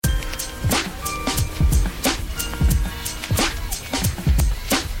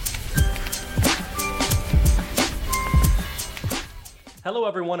Hello,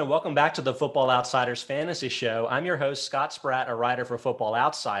 everyone, and welcome back to the Football Outsiders Fantasy Show. I'm your host, Scott Spratt, a writer for Football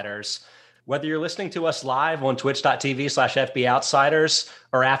Outsiders. Whether you're listening to us live on twitch.tv/FB Outsiders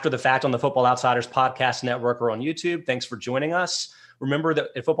or after the fact on the Football Outsiders Podcast Network or on YouTube, thanks for joining us. Remember that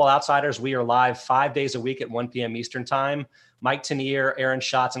at Football Outsiders, we are live 5 days a week at 1 p.m. Eastern Time. Mike Tanier, Aaron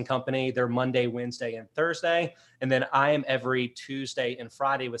Schatz and company, they're Monday, Wednesday, and Thursday. And then I am every Tuesday and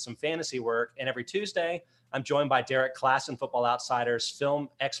Friday with some fantasy work. And every Tuesday, I'm joined by Derek Klassen, Football Outsiders film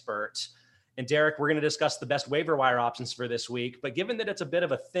expert. And Derek, we're going to discuss the best waiver wire options for this week. But given that it's a bit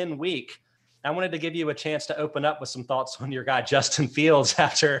of a thin week, I wanted to give you a chance to open up with some thoughts on your guy, Justin Fields,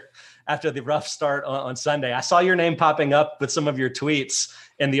 after the rough start on Sunday. I saw your name popping up with some of your tweets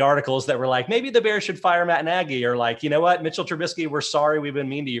in the articles that were like, maybe the Bears should fire Matt Nagy, or like, you know what, Mitchell Trubisky, we're sorry we've been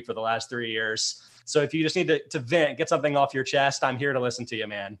mean to you for the last 3 years. So if you just need to vent, get something off your chest, I'm here to listen to you,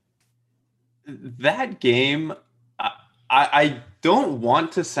 man. That game, I don't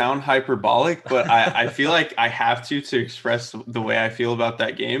want to sound hyperbolic, but I feel like I have to express the way I feel about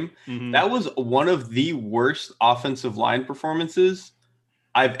that game. Mm-hmm. That was one of the worst offensive line performances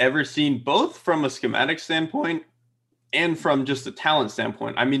I've ever seen, both from a schematic standpoint and from just a talent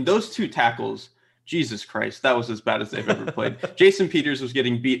standpoint. I mean, those two tackles, Jesus Christ, that was as bad as they've ever played. Jason Peters was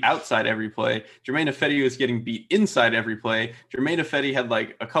getting beat outside every play. Jermaine Ifedi was getting beat inside every play. Jermaine Ifedi had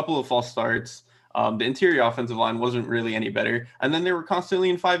like a couple of false starts. The interior offensive line wasn't really any better. And then they were constantly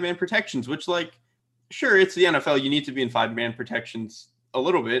in 5-man protections, which, like, sure, it's the NFL. You need to be in 5-man protections a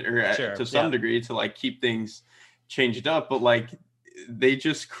little bit, or to some degree, to like keep things changed up. But like, they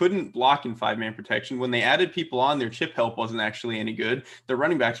just couldn't block in 5-man protection. When they added people on, their chip help wasn't actually any good. The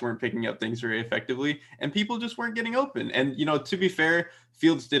running backs weren't picking up things very effectively, and people just weren't getting open. And, you know, to be fair,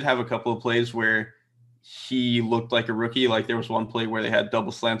 Fields did have a couple of plays where he looked like a rookie. Like, there was one play where they had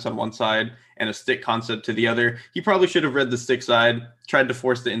double slants on one side and a stick concept to the other. He probably should have read the stick side, tried to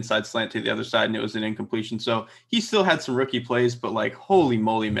force the inside slant to the other side, and it was an incompletion. So he still had some rookie plays, but like, holy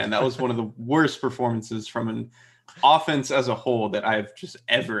moly, man, that was one of the worst performances from an offense as a whole that I've just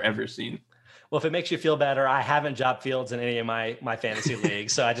ever seen. Well, if it makes you feel better, I haven't dropped Fields in any of my fantasy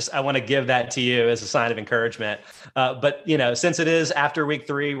leagues. So I want to give that to you as a sign of encouragement. But, you know, since it is after week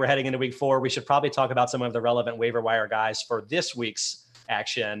 3, we're heading into week 4, we should probably talk about some of the relevant waiver wire guys for this week's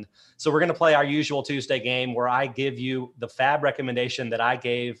action. So we're going to play our usual Tuesday game where I give you the fab recommendation that I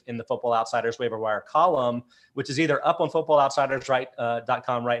gave in the Football Outsiders waiver wire column, which is either up on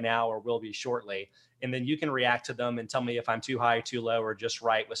footballoutsiders.com right now or will be shortly. And then you can react to them and tell me if I'm too high, too low, or just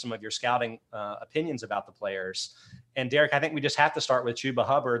right with some of your scouting opinions about the players. And Derek, I think we just have to start with Chuba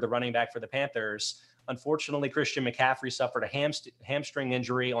Hubbard, the running back for the Panthers. Unfortunately, Christian McCaffrey suffered a hamstring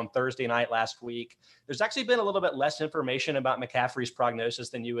injury on Thursday night last week. There's actually been a little bit less information about McCaffrey's prognosis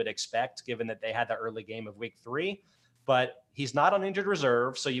than you would expect, given that they had the early game of week 3. But he's not on injured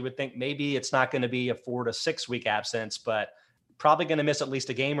reserve, so you would think maybe it's not going to be a 4 to 6 week absence, but probably going to miss at least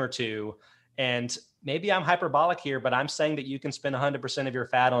a game or two. And maybe I'm hyperbolic here, but I'm saying that you can spend 100% of your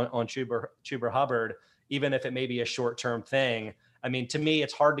fat on Chuba Hubbard, even if it may be a short-term thing. I mean, to me,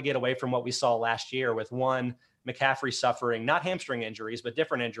 it's hard to get away from what we saw last year with, one, McCaffrey suffering not hamstring injuries, but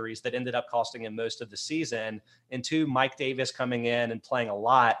different injuries that ended up costing him most of the season. And 2, Mike Davis coming in and playing a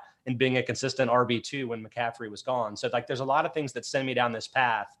lot and being a consistent RB2 when McCaffrey was gone. So like, there's a lot of things that send me down this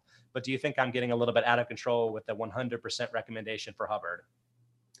path, but do you think I'm getting a little bit out of control with the 100% recommendation for Hubbard?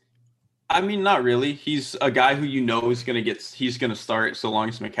 I mean, not really. He's a guy who you know he's going to start so long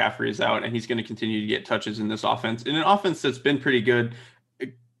as McCaffrey is out, and he's going to continue to get touches in this offense. In an offense that's been pretty good.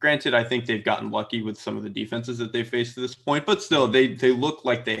 Granted, I think they've gotten lucky with some of the defenses that they've faced to this point, but still, they look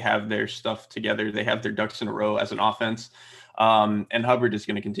like they have their stuff together. They have their ducks in a row as an offense, and Hubbard is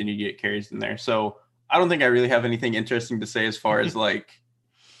going to continue to get carries in there. So I don't think I really have anything interesting to say as far as like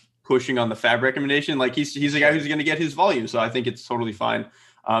pushing on the fab recommendation. Like, he's a guy who's going to get his volume, so I think it's totally fine.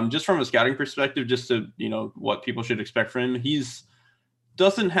 Just from a scouting perspective, just to, you know, what people should expect from him, he's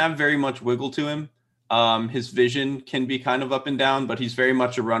doesn't have very much wiggle to him. His vision can be kind of up and down, but he's very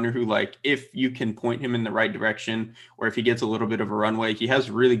much a runner who, like, if you can point him in the right direction, or if he gets a little bit of a runway, he has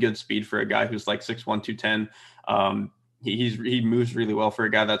really good speed for a guy who's like 6'1", 210. He moves really well for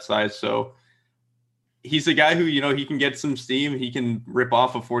a guy that size. So he's a guy who, you know, he can get some steam. He can rip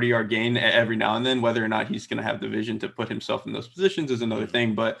off a 40-yard gain every now and then. Whether or not he's going to have the vision to put himself in those positions is another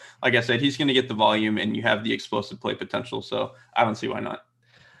thing. But like I said, he's going to get the volume, and you have the explosive play potential. So I don't see why not.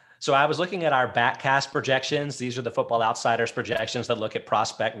 So I was looking at our backcast projections. These are the Football Outsiders projections that look at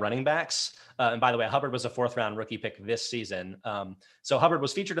prospect running backs. And by the way, Hubbard was a 4th-round rookie pick this season. So Hubbard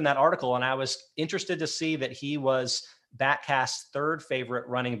was featured in that article, and I was interested to see that he was Batcast's third favorite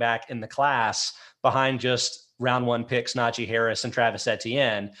running back in the class, behind just round one picks Najee Harris and Travis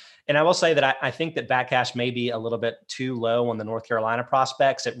Etienne. And I will say that I think that Batcast may be a little bit too low on the North Carolina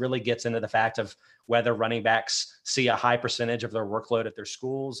prospects. It really gets into the fact of whether running backs see a high percentage of their workload at their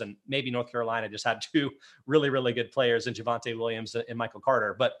schools. And maybe North Carolina just had two really, really good players in Javonte Williams and Michael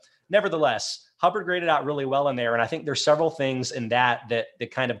Carter. But nevertheless, Hubbard graded out really well in there. And I think there's several things in that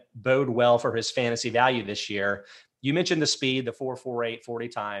kind of bode well for his fantasy value this year. You mentioned the speed, the 4.48 40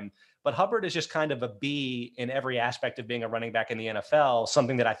 time, but Hubbard is just kind of a B in every aspect of being a running back in the NFL,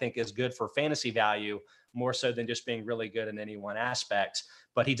 something that I think is good for fantasy value, more so than just being really good in any one aspect.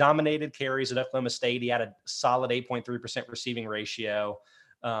 But he dominated carries at Oklahoma State. He had a solid 8.3% receiving ratio.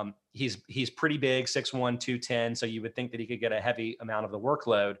 He's pretty big, 6'1", 210. So you would think that he could get a heavy amount of the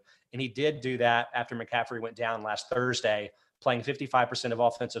workload. And he did do that after McCaffrey went down last Thursday, playing 55% of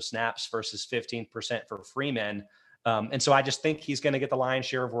offensive snaps versus 15% for Freeman. And so I just think he's going to get the lion's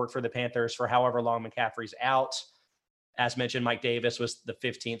share of work for the Panthers for however long McCaffrey's out. As mentioned, Mike Davis was the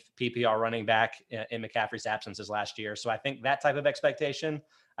 15th PPR running back in McCaffrey's absences last year. So I think that type of expectation,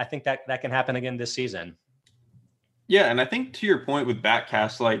 I think that can happen again this season. Yeah, and I think to your point with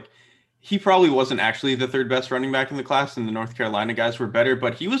Batcast, like, he probably wasn't actually the third best running back in the class, and the North Carolina guys were better,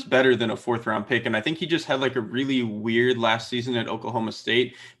 but he was better than a fourth round pick. And I think he just had like a really weird last season at Oklahoma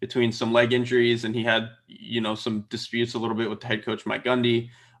State between some leg injuries, and he had, some disputes a little bit with the head coach, Mike Gundy,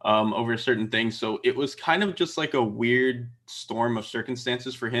 over certain things. So it was kind of just like a weird storm of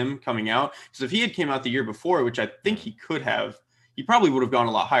circumstances for him coming out. Because if he had came out the year before, which I think he could have, he probably would have gone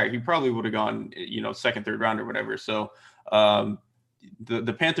a lot higher. He probably would have gone, second, third round or whatever. So,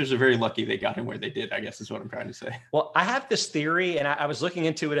 the Panthers are very lucky they got him where they did, I guess is what I'm trying to say. Well, I have this theory, and I was looking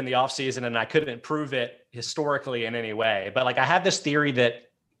into it in the offseason, and I couldn't prove it historically in any way. But I have this theory that,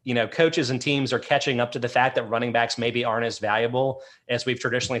 coaches and teams are catching up to the fact that running backs maybe aren't as valuable as we've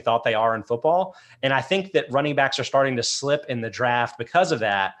traditionally thought they are in football. And I think that running backs are starting to slip in the draft because of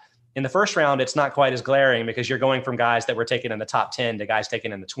that. In the first round, it's not quite as glaring because you're going from guys that were taken in the top 10 to guys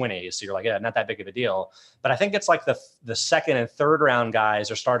taken in the 20s. So you're like, yeah, not that big of a deal. But I think it's like the second and third round guys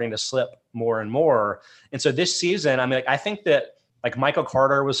are starting to slip more and more. And so this season, I think that like Michael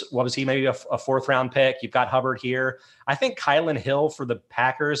Carter was he maybe a fourth round pick? You've got Hubbard here. I think Kylan Hill for the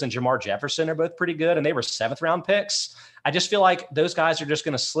Packers and Jamar Jefferson are both pretty good, and they were seventh round picks. I just feel like those guys are just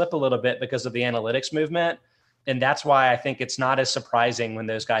going to slip a little bit because of the analytics movement. And that's why I think it's not as surprising when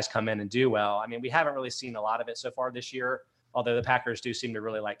those guys come in and do well. We haven't really seen a lot of it so far this year, although the Packers do seem to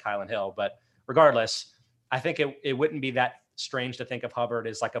really like Kylan Hill. But regardless, I think it wouldn't be that strange to think of Hubbard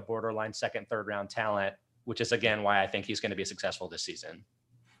as like a borderline second, third round talent, which is, again, why I think he's going to be successful this season.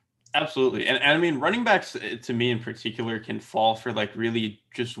 Absolutely. And running backs, to me in particular, can fall for like really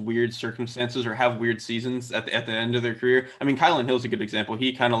just weird circumstances or have weird seasons at the end of their career. Kylan Hill's a good example.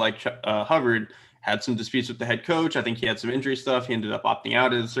 He kind of like Hubbard, had some disputes with the head coach. I think he had some injury stuff. He ended up opting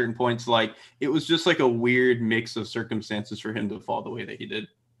out at certain points. Like, it was just like a weird mix of circumstances for him to fall the way that he did.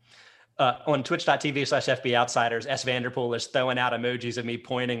 On twitch.tv/FB Outsiders, S. Vanderpool is throwing out emojis of me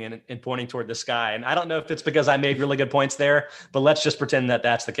pointing and pointing toward the sky. And I don't know if it's because I made really good points there, but let's just pretend that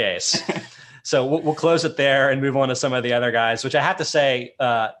that's the case. So we'll close it there and move on to some of the other guys, which I have to say,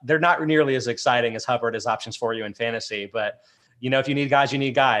 they're not nearly as exciting as Hubbard as options for you in fantasy, but if you need guys, you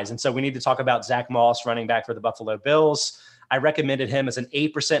need guys. And so we need to talk about Zach Moss, running back for the Buffalo Bills. I recommended him as an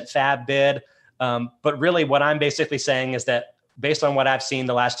 8% fab bid. But really what I'm basically saying is that based on what I've seen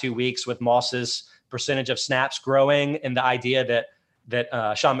the last 2 weeks with Moss's percentage of snaps growing and the idea that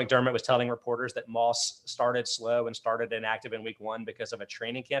Sean McDermott was telling reporters that Moss started slow and started inactive in week 1 because of a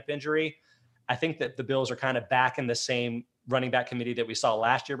training camp injury, I think that the Bills are kind of back in the same running back committee that we saw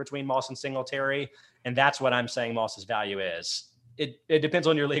last year between Moss and Singletary. And that's what I'm saying Moss's value is. It depends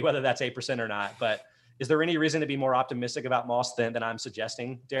on your league whether that's 8% or not. But is there any reason to be more optimistic about Moss than I'm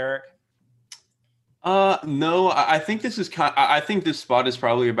suggesting, Derek? No, I think this is I think this spot is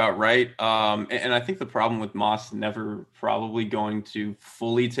probably about right. And I think the problem with Moss never probably going to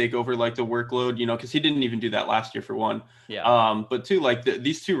fully take over like the workload, because he didn't even do that last year for one. Yeah. But two, like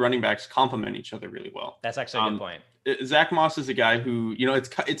these two running backs complement each other really well. That's actually a good point. Zach Moss is a guy who,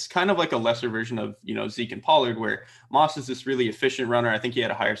 it's kind of like a lesser version of, Zeke and Pollard, where Moss is this really efficient runner. I think he had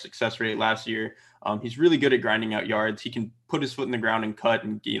a higher success rate last year. He's really good at grinding out yards. He can put his foot in the ground and cut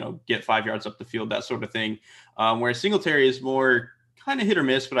and, get 5 yards up the field, that sort of thing. Whereas Singletary is more kind of hit or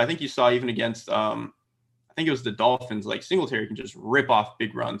miss, but I think you saw even against, I think it was the Dolphins, like Singletary can just rip off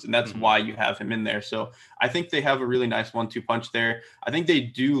big runs, and that's why you have him in there. So I think they have a really nice 1-2 punch there. I think they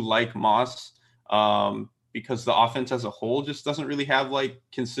do like Moss. because the offense as a whole just doesn't really have like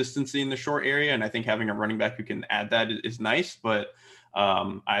consistency in the short area. And I think having a running back who can add that is nice, but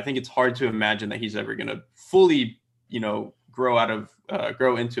I think it's hard to imagine that he's ever going to fully, grow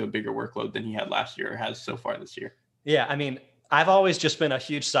into a bigger workload than he had last year or has so far this year. Yeah. I mean, I've always just been a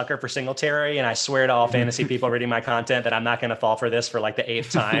huge sucker for Singletary, and I swear to all fantasy people reading my content that I'm not going to fall for this for like the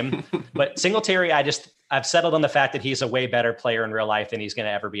 8th time. But Singletary, I've settled on the fact that he's a way better player in real life than he's going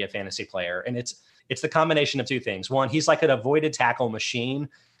to ever be a fantasy player. And it's the combination of two things. One, he's like an avoided tackle machine,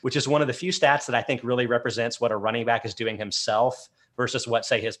 which is one of the few stats that I think really represents what a running back is doing himself versus what,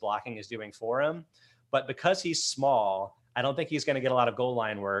 say, his blocking is doing for him. But because he's small, I don't think he's going to get a lot of goal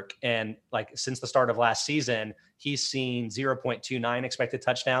line work. And like since the start of last season, he's seen 0.29 expected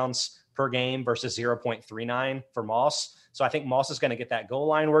touchdowns per game versus 0.39 for Moss. So I think Moss is going to get that goal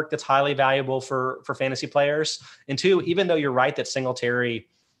line work that's highly valuable for fantasy players. And two, even though you're right that Singletary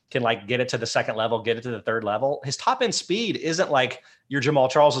can like get it to the second level, get it to the third level, his top end speed isn't like your Jamal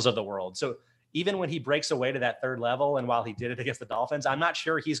Charleses of the world. So even when he breaks away to that third level, and while he did it against the Dolphins, I'm not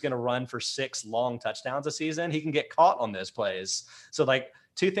sure he's going to run for 6 long touchdowns a season. He can get caught on those plays. So like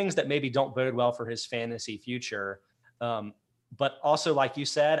two things that maybe don't bode well for his fantasy future. But also, like you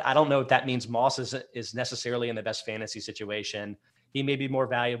said, I don't know if that means Moss is necessarily in the best fantasy situation. He may be more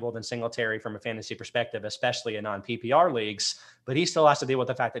valuable than Singletary from a fantasy perspective, especially in non-PPR leagues, but he still has to deal with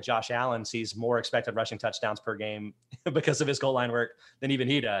the fact that Josh Allen sees more expected rushing touchdowns per game because of his goal line work than even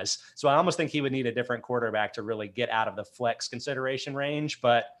he does. So I almost think he would need a different quarterback to really get out of the flex consideration range.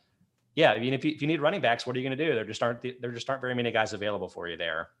 But yeah, I mean, if you need running backs, what are you going to do? There just aren't very many guys available for you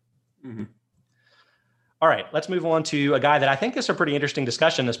there. Mm-hmm. All right, let's move on to a guy that I think is a pretty interesting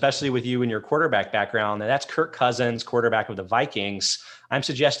discussion, especially with you and your quarterback background, and that's Kirk Cousins, quarterback of the Vikings. I'm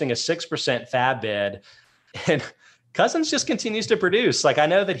suggesting a 6% fab bid, and Cousins just continues to produce. Like, I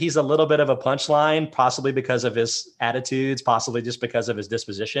know that he's a little bit of a punchline, possibly because of his attitudes, possibly just because of his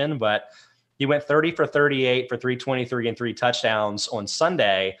disposition, but he went 30 for 38 for 323 and 3 touchdowns on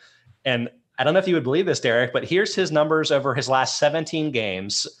Sunday. And I don't know if you would believe this, Derek, but here's his numbers over his last 17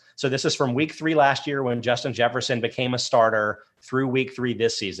 games. So this is from week 3 last year when Justin Jefferson became a starter through week 3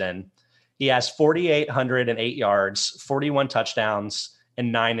 this season. He has 4,808 yards, 41 touchdowns,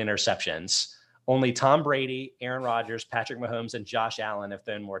 and 9 interceptions. Only Tom Brady, Aaron Rodgers, Patrick Mahomes, and Josh Allen have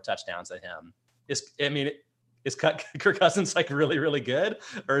thrown more touchdowns than him. Is Kirk Cousins like really, really good?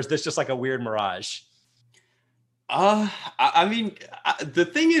 Or is this just like a weird mirage? The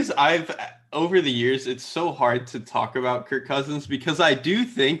thing is, over the years, it's so hard to talk about Kirk Cousins because I do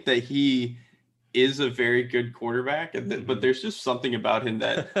think that he is a very good quarterback, but there's just something about him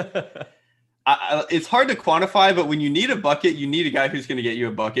that it's hard to quantify. But when you need a bucket, you need a guy who's going to get you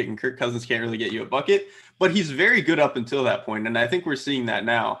a bucket, and Kirk Cousins can't really get you a bucket, but he's very good up until that point, and I think we're seeing that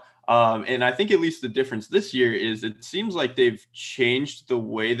now. And I think at least the difference this year is it seems like they've changed the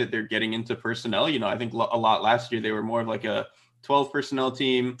way that they're getting into personnel. I think a lot last year they were more of like a 12 personnel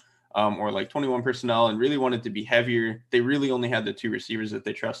team or like 21 personnel and really wanted to be heavier. They really only had the 2 receivers that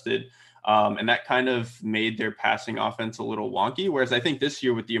they trusted. And that kind of made their passing offense a little wonky. Whereas I think this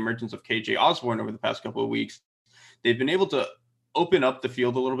year with the emergence of KJ Osborne over the past couple of weeks, they've been able to open up the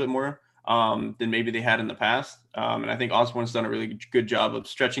field a little bit more than maybe they had in the past. And I think Osborne's done a really good job of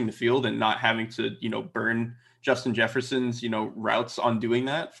stretching the field and not having to, burn Justin Jefferson's, routes on doing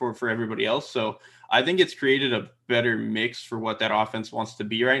that for everybody else. So I think it's created a better mix for what that offense wants to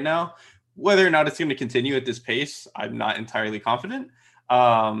be right now. Whether or not it's going to continue at this pace, I'm not entirely confident.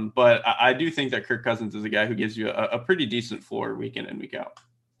 But I do think that Kirk Cousins is a guy who gives you a pretty decent floor week in and week out.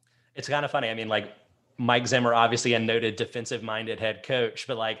 It's kind of funny. I mean, like Mike Zimmer, obviously a noted defensive-minded head coach,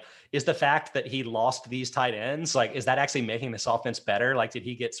 but like, is the fact that he lost these tight ends, like, is that actually making this offense better? Like, did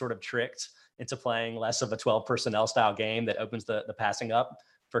he get sort of tricked into playing less of a 12 personnel style game that opens the passing up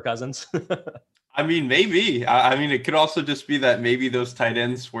for Cousins? I mean, maybe. It could also just be that maybe those tight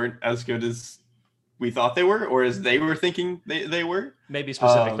ends weren't as good as we thought they were, or as they were thinking they were. Maybe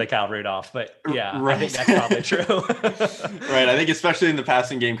specifically Kyle Rudolph, but yeah, right. I think that's probably true. Right. I think especially in the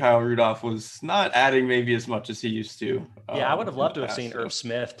passing game, Kyle Rudolph was not adding maybe as much as he used to. Yeah, I would have loved to have seen Irv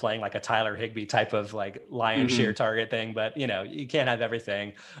Smith playing like a Tyler Higbee type of like lion's share target thing, but you can't have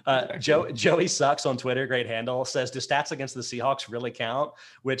everything. Exactly. Joey Sucks on Twitter, great handle, says, do stats against the Seahawks really count?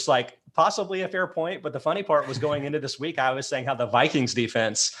 Which, like, possibly a fair point, but the funny part was going into this week, I was saying how the Vikings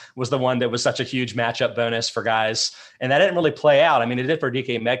defense was the one that was such a huge matchup bonus for guys, and that didn't really play out. I mean, it did for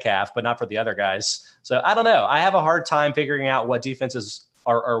DK Metcalf, but not for the other guys. So I don't know. I have a hard time figuring out what defenses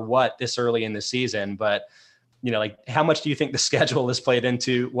are what this early in the season, but like, how much do you think the schedule has played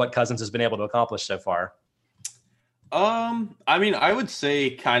into what Cousins has been able to accomplish so far? I mean, I would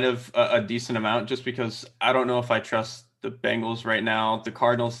say kind of a decent amount, just because I don't know if I trust the Bengals right now. The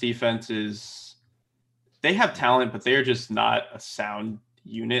Cardinals defense they have talent, but they're just not a sound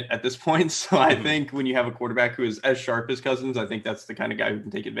unit at this point. So I think when you have a quarterback who is as sharp as Cousins, I think that's the kind of guy who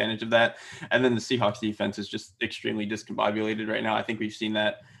can take advantage of that. And then the Seahawks defense is just extremely discombobulated right now. I think we've seen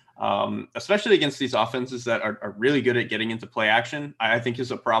that, especially against these offenses that are really good at getting into play action. I think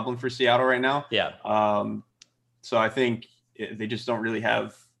is a problem for Seattle right now. Yeah. So I think they just don't really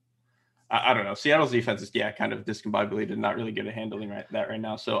have. I don't know. Seattle's defense is kind of discombobulated, not really good at handling that right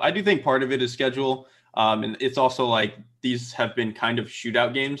now. So I do think part of it is schedule. And it's also like these have been kind of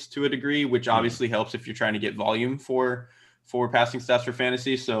shootout games to a degree, which obviously helps if you're trying to get volume for passing stats for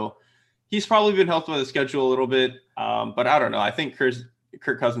fantasy. So he's probably been helped by the schedule a little bit. But I don't know. I think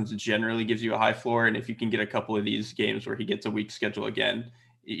Kirk Cousins generally gives you a high floor. And if you can get a couple of these games where he gets a weak schedule again,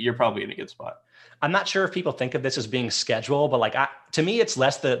 you're probably in a good spot. I'm not sure if people think of this as being schedule, but like to me, it's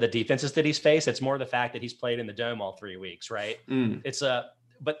less the defenses that he's faced. It's more the fact that he's played in the dome all 3 weeks, right? It's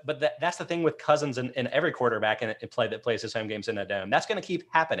but that's the thing with Cousins and every quarterback in play that plays his home games in the dome. That's going to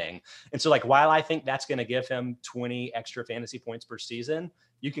keep happening. And so like, while I think that's going to give him 20 extra fantasy points per season,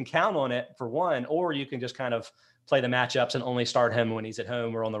 you can count on it for one, or you can just kind of play the matchups and only start him when he's at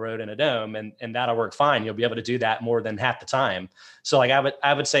home or on the road in a dome. And that'll work fine. You'll be able to do that more than half the time. So like,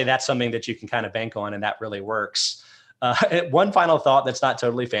 I would say that's something that you can kind of bank on, and that really works. One final thought that's not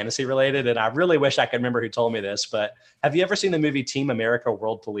totally fantasy related, and I really wish I could remember who told me this, but have you ever seen the movie Team America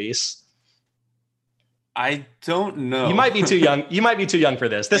World Police? I don't know. You might be too young. You might be too young for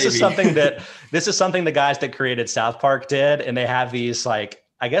this. This is something the guys that created South Park did, and they have these, like,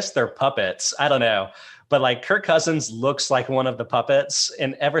 I guess they're puppets. I don't know. But like Kirk Cousins looks like one of the puppets.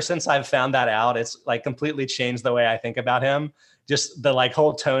 And ever since I've found that out, it's like completely changed the way I think about him. Just the like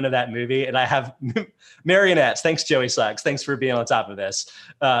whole tone of that movie. And I have marionettes. Thanks, Joey Sucks. Thanks for being on top of this.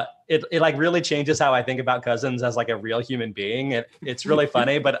 It like really changes how I think about Cousins as like a real human being. It's really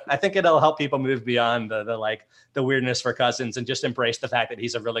funny, but I think it'll help people move beyond the weirdness for Cousins and just embrace the fact that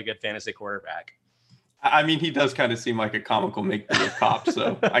he's a really good fantasy quarterback. I mean, he does kind of seem like a comical make-believe cop,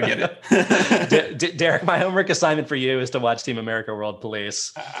 so I get it. Derek, my homework assignment for you is to watch Team America World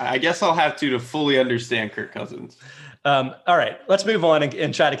Police. I guess I'll have to fully understand Kirk Cousins. All right, let's move on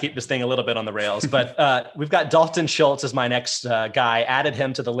and try to keep this thing a little bit on the rails. But we've got Dalton Schultz as my next guy. Added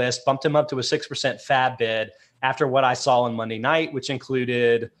him to the list, bumped him up to a 6% fab bid after what I saw on Monday night, which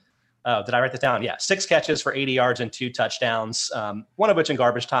included, did I write this down? Yeah, 6 catches for 80 yards and 2 touchdowns, one of which in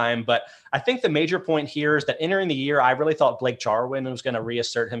garbage time. But I think the major point here is that entering the year, I really thought Blake Jarwin was going to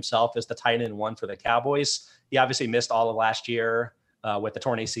reassert himself as the tight end 1 for the Cowboys. He obviously missed all of last year with the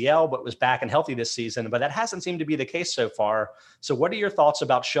torn ACL, but was back and healthy this season. But that hasn't seemed to be the case so far. So what are your thoughts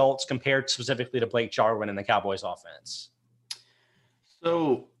about Schultz compared specifically to Blake Jarwin in the Cowboys offense?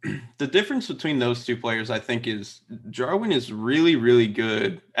 So the difference between those two players, I think, is Jarwin is really, really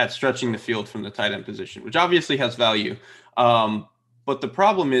good at stretching the field from the tight end position, which obviously has value. But the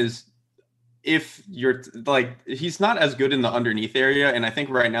problem is, if you're like, he's not as good in the underneath area. And I think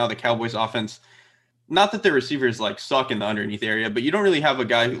right now the Cowboys offense, not that their receivers like suck in the underneath area, but you don't really have a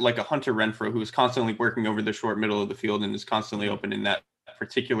guy like a Hunter Renfrow who is constantly working over the short middle of the field and is constantly open in that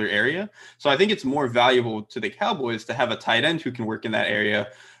particular area. So I think it's more valuable to the Cowboys to have a tight end who can work in that area.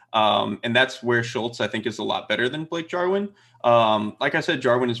 And that's where Schultz, I think, is a lot better than Blake Jarwin. Like I said,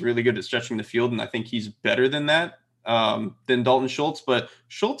 Jarwin is really good at stretching the field, and I think he's better than that, than Dalton Schultz. But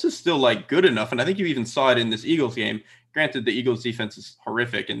Schultz is still like good enough, and I think you even saw it in this Eagles game. Granted, the Eagles defense is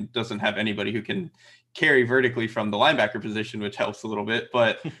horrific and doesn't have anybody who can carry vertically from the linebacker position, which helps a little bit.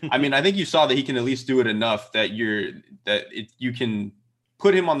 But I mean, I think you saw that he can at least do it enough that you can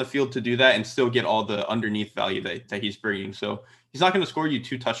put him on the field to do that and still get all the underneath value that he's bringing. So he's not going to score you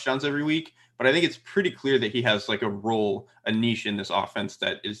 2 touchdowns every week, but I think it's pretty clear that he has like a role, a niche in this offense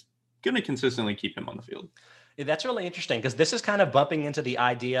that is going to consistently keep him on the field. Yeah, that's really interesting, because this is kind of bumping into the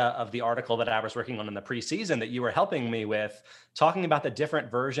idea of the article that I was working on in the preseason that you were helping me with, talking about the different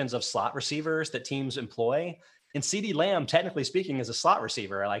versions of slot receivers that teams employ. And CeeDee Lamb, technically speaking, is a slot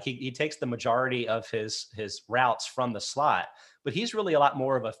receiver. Like he takes the majority of his routes from the slot, but he's really a lot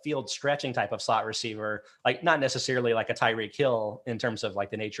more of a field stretching type of slot receiver, like not necessarily like a Tyreek Hill in terms of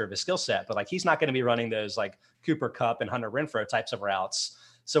like the nature of his skill set, but like he's not going to be running those like Cooper Kupp and Hunter Renfrow types of routes.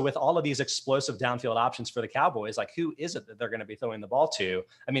 So with all of these explosive downfield options for the Cowboys, like who is it that they're going to be throwing the ball to?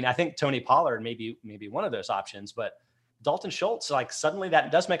 I mean, I think Tony Pollard may be one of those options, but Dalton Schultz, like suddenly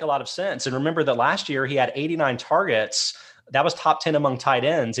that does make a lot of sense. And remember that last year he had 89 targets. That was top 10 among tight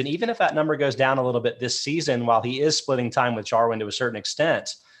ends. And even if that number goes down a little bit this season, while he is splitting time with Jarwin to a certain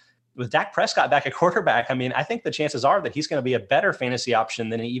extent, with Dak Prescott back at quarterback, I mean, I think the chances are that he's going to be a better fantasy option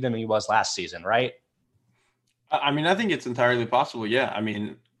than even he was last season, right? I mean, I think it's entirely possible. Yeah. I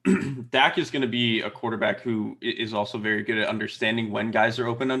mean, Dak is going to be a quarterback who is also very good at understanding when guys are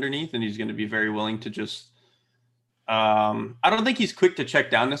open underneath, and he's going to be very willing to just. I don't think he's quick to check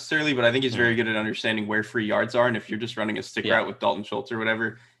down necessarily, but I think he's very good at understanding where free yards are. And if you're just running a stick route with Dalton Schultz or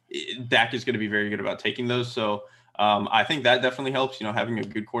whatever, Dak is going to be very good about taking those. So I think that definitely helps. You know, having a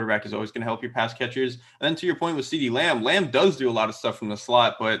good quarterback is always going to help your pass catchers. And then to your point with CeeDee Lamb, Lamb does do a lot of stuff from the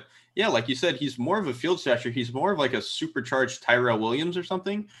slot, but yeah, like you said, he's more of a field stretcher. He's more of like a supercharged Tyrell Williams or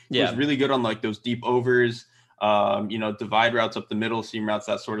something. Yeah. He's really good on like those deep overs, divide routes up the middle, seam routes,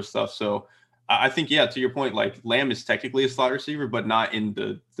 that sort of stuff. So I think, yeah, to your point, like Lamb is technically a slot receiver, but not in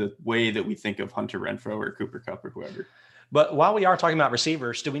the way that we think of Hunter Renfrow or Cooper Kupp or whoever. But while we are talking about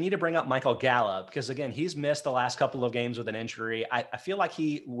receivers, do we need to bring up Michael Gallup? Because again, he's missed the last couple of games with an injury. I feel like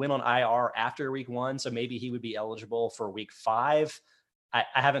he went on IR after week 1, so maybe he would be eligible for week 5. I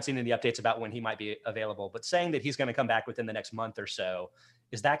haven't seen any updates about when he might be available, but saying that he's going to come back within the next month or so,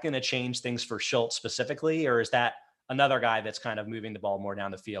 is that going to change things for Schultz specifically, or is that another guy that's kind of moving the ball more down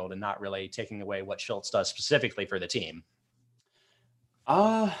the field and not really taking away what Schultz does specifically for the team?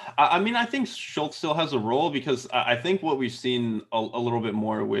 I mean, I think Schultz still has a role, because I think what we've seen a little bit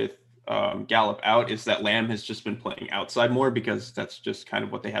more with Gallup out is that Lamb has just been playing outside more, because that's just kind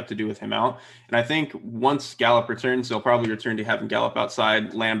of what they have to do with him out. And I think once Gallup returns, they'll probably return to having Gallup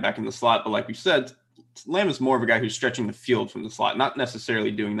outside, Lamb back in the slot. But like we said, Lamb is more of a guy who's stretching the field from the slot, not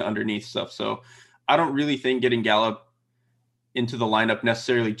necessarily doing the underneath stuff. So I don't really think getting Gallup into the lineup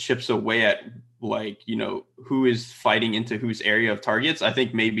necessarily chips away at, like, you know, who is fighting into whose area of targets. I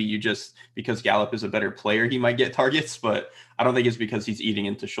think maybe you just, because Gallup is a better player, he might get targets, but I don't think it's because he's eating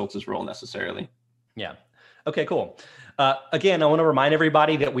into Schultz's role necessarily. Yeah. Okay, cool. Again, I want to remind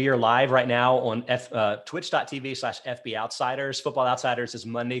everybody that we are live right now on twitch.tv/FB Outsiders. Football Outsiders is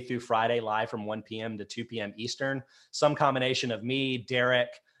Monday through Friday, live from 1 p.m. to 2 p.m. Eastern. Some combination of me, Derek,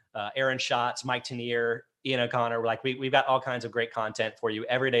 Aaron Schatz, Mike Tanier, Ian O'Connor. Like we've got all kinds of great content for you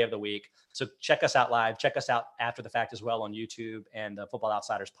every day of the week. So check us out live. Check us out after the fact as well on YouTube and the Football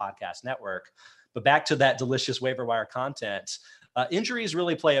Outsiders Podcast Network. But back to that delicious waiver wire content. Injuries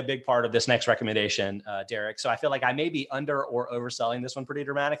really play a big part of this next recommendation, Derek. So I feel like I may be under or overselling this one pretty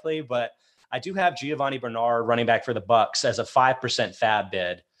dramatically, but I do have Giovanni Bernard, running back for the Bucs, as a 5% fab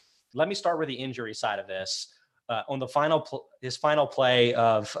bid. Let me start with the injury side of this. On the his final play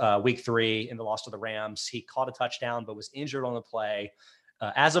of week 3 in the loss to the Rams, he caught a touchdown but was injured on the play.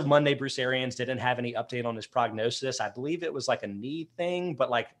 As of Monday, Bruce Arians didn't have any update on his prognosis. I believe it was like a knee thing, but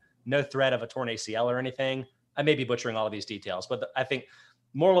like no threat of a torn ACL or anything. I may be butchering all of these details, but I think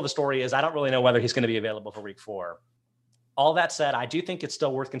moral of the story is I don't really know whether he's going to be available for week 4. All that said, I do think it's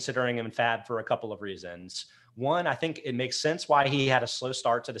still worth considering him in fab for a couple of reasons. One, I think it makes sense why he had a slow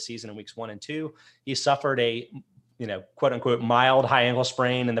start to the season in weeks 1 and 2. He suffered a, quote unquote, mild high ankle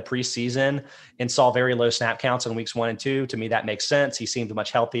sprain in the preseason and saw very low snap counts in weeks 1 and 2. To me, that makes sense. He seemed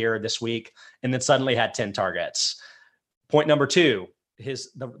much healthier this week and then suddenly had 10 targets. Point number 2,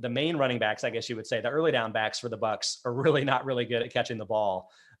 the main running backs, I guess you would say, the early down backs for the Bucs are really not really good at catching the ball.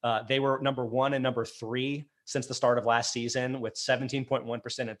 They were number 1 and number 3 since the start of last season, with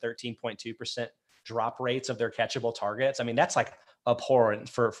 17.1% and 13.2% drop rates of their catchable targets. I mean, that's like abhorrent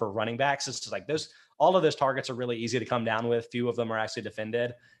for running backs. It's just like all of those targets are really easy to come down with. Few of them are actually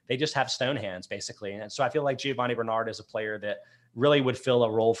defended. They just have stone hands, basically. And so I feel like Giovanni Bernard is a player that really would fill a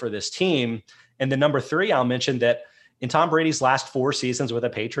role for this team. And the number 3, I'll mention that in Tom Brady's last 4 seasons with the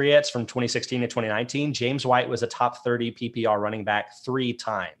Patriots from 2016 to 2019, James White was a top 30 PPR running back 3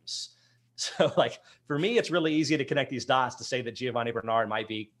 times. So like for me, it's really easy to connect these dots to say that Giovanni Bernard might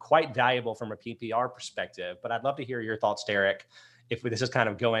be quite valuable from a PPR perspective, but I'd love to hear your thoughts, Derek, if this is kind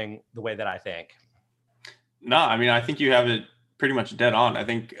of going the way that I think. No, I mean, I think you have it pretty much dead on. I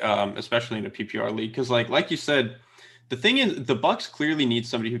think, especially in a PPR league, because like you said, the thing is, the Bucs clearly need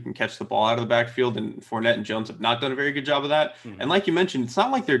somebody who can catch the ball out of the backfield, and Fournette and Jones have not done a very good job of that. Mm-hmm. And like you mentioned, it's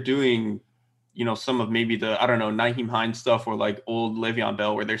not like they're doing, some of maybe Nyheim Hines stuff or like old Le'Veon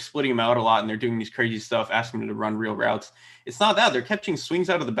Bell, where they're splitting him out a lot and they're doing these crazy stuff, asking him to run real routes. It's not that. They're catching swings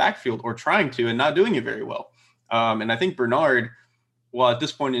out of the backfield or trying to and not doing it very well. And I think Bernard, well, at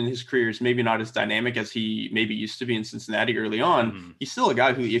this point in his career, is maybe not as dynamic as he maybe used to be in Cincinnati early on. Mm-hmm. He's still a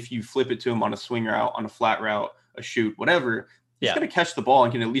guy who, if you flip it to him on a swing route, on a flat route, a shoot, whatever, he's going to catch the ball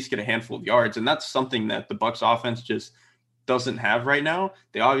and can at least get a handful of yards. And that's something that the Bucs offense just doesn't have right now.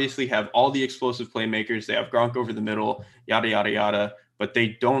 They obviously have all the explosive playmakers. They have Gronk over the middle, yada, yada, yada, but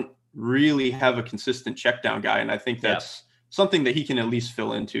they don't really have a consistent check down guy. And I think that's something that he can at least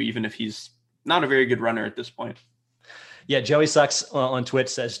fill into, even if he's not a very good runner at this point. Yeah, Joey Sucks on Twitch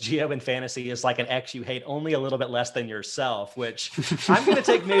says Gio in fantasy is like an ex you hate only a little bit less than yourself, which I'm going to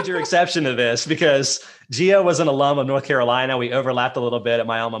take major exception to this because Gio was an alum of North Carolina. We overlapped a little bit at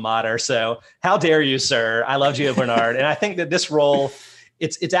my alma mater. So how dare you, sir? I love Gio Bernard. And I think that this role,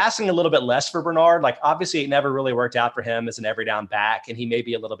 it's asking a little bit less for Bernard. Like, obviously, it never really worked out for him as an every down back, and he may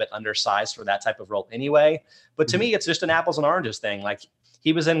be a little bit undersized for that type of role anyway. But to me, it's just an apples and oranges thing. Like,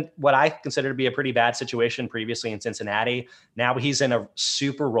 he was in what I consider to be a pretty bad situation previously in Cincinnati. Now he's in a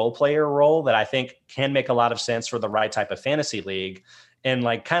super role player role that I think can make a lot of sense for the right type of fantasy league. And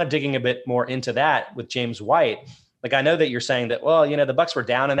like kind of digging a bit more into that with James White. Like, I know that you're saying that, well, you know, the Bucs were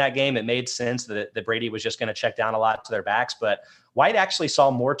down in that game. It made sense that Brady was just going to check down a lot to their backs, but White actually saw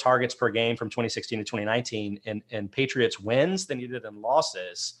more targets per game from 2016 to 2019 in Patriots wins than he did in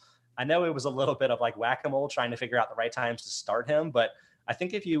losses. I know it was a little bit of like whack-a-mole trying to figure out the right times to start him, but I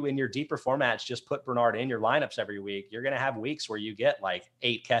think if you, in your deeper formats, just put Bernard in your lineups every week, you're going to have weeks where you get like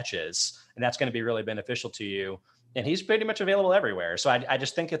 8 catches, and that's going to be really beneficial to you. And he's pretty much available everywhere. So I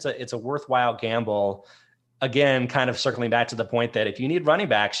just think it's a worthwhile gamble. Again, kind of circling back to the point that if you need running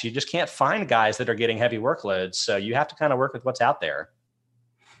backs, you just can't find guys that are getting heavy workloads. So you have to kind of work with what's out there.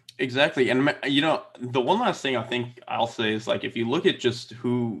 Exactly. And, you know, the one last thing I think I'll say is, like, if you look at just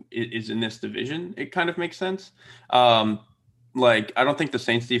who is in this division, it kind of makes sense. Like, I don't think the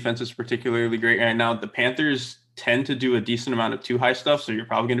Saints defense is particularly great right now. The Panthers tend to do a decent amount of too high stuff, so you're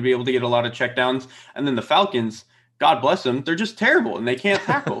probably going to be able to get a lot of checkdowns. And then the Falcons, God bless them, they're just terrible and they can't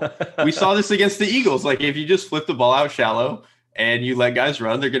tackle. We saw this against the Eagles. Like, if you just flip the ball out shallow and you let guys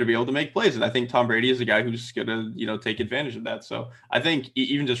run, they're going to be able to make plays. And I think Tom Brady is a guy who's going to, you know, take advantage of that. So I think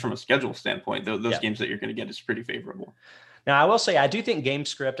even just from a schedule standpoint, those games that you're going to get is pretty favorable. Now, I will say, I do think game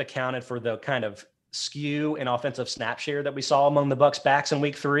script accounted for the kind of skew in offensive snap share that we saw among the Bucs backs in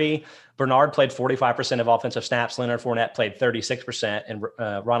week 3. Bernard played 45% of offensive snaps. Leonard Fournette played 36%, and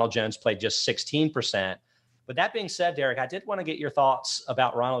Ronald Jones played just 16%. But that being said, Derek, I did want to get your thoughts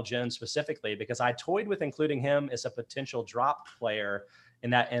about Ronald Jones specifically, because I toyed with including him as a potential drop player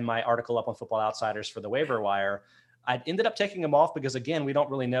in my article up on Football Outsiders for the waiver wire. I ended up taking him off because, again, we don't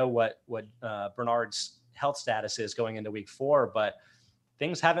really know what Bernard's health status is going into week 4, but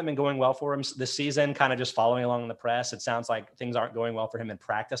things haven't been going well for him this season, kind of just following along in the press. It sounds like things aren't going well for him in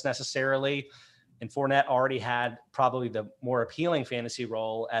practice necessarily. And Fournette already had probably the more appealing fantasy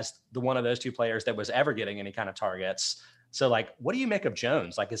role as the one of those two players that was ever getting any kind of targets. So, like, what do you make of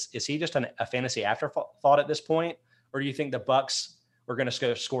Jones? Like, is he just a fantasy afterthought at this point? Or do you think the Bucs are going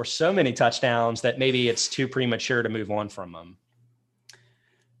to score so many touchdowns that maybe it's too premature to move on from him?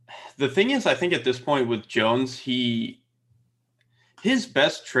 The thing is, I think at this point with Jones, his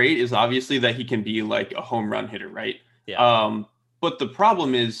best trait is obviously that he can be like a home run hitter, right? Yeah. But the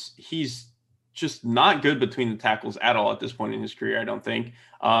problem is he's just not good between the tackles at all at this point in his career, I don't think.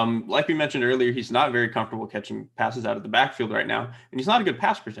 Like we mentioned earlier, he's not very comfortable catching passes out of the backfield right now, and he's not a good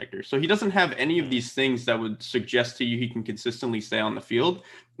pass protector. So he doesn't have any of these things that would suggest to you he can consistently stay on the field.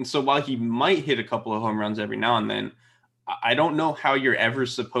 And so while he might hit a couple of home runs every now and then, I don't know how you're ever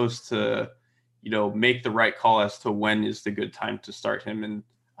supposed to, you know, make the right call as to when is the good time to start him. And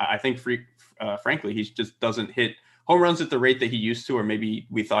I think frankly, he just doesn't hit home runs at the rate that he used to, or maybe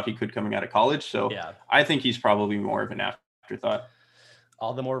we thought he could coming out of college. So yeah. I think he's probably more of an afterthought.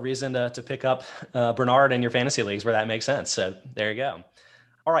 All the more reason to pick up Bernard in your fantasy leagues where that makes sense. So there you go.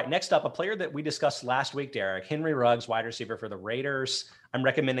 All right, next up, a player that we discussed last week, Derek, Henry Ruggs, wide receiver for the Raiders. I'm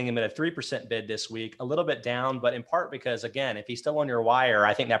recommending him at a 3% bid this week, a little bit down, but in part because, again, if he's still on your wire,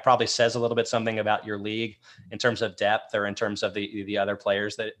 I think that probably says a little bit something about your league in terms of depth or in terms of the other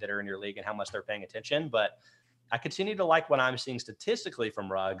players that are in your league and how much they're paying attention. But I continue to like what I'm seeing statistically from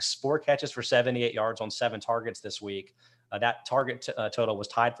Ruggs. 4 catches for 78 yards on 7 targets this week. That target total was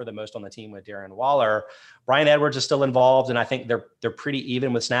tied for the most on the team with Darren Waller. Bryan Edwards is still involved, and I think they're pretty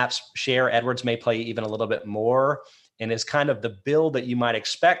even with snaps share. Edwards may play even a little bit more, and is kind of the build that you might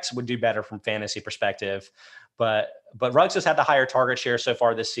expect would do better from fantasy perspective. But Ruggs has had the higher target share so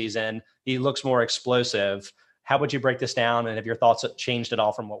far this season. He looks more explosive. How would you break this down, and have your thoughts changed at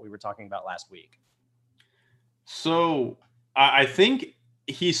all from what we were talking about last week? So I think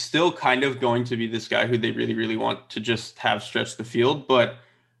he's still kind of going to be this guy who they really, really want to just have stretch the field. But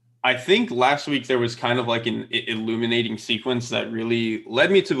I think last week there was kind of like an illuminating sequence that really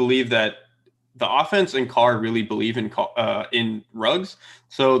led me to believe that the offense and Carr really believe in Ruggs.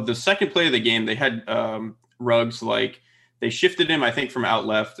 So the second play of the game, they had Ruggs, like, they shifted him, I think, from out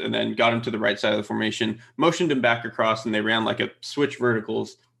left and then got him to the right side of the formation, motioned him back across, and they ran like a switch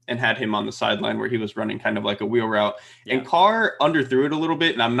verticals. and had him on the sideline where he was running kind of like a wheel route. Yeah. And Carr underthrew it a little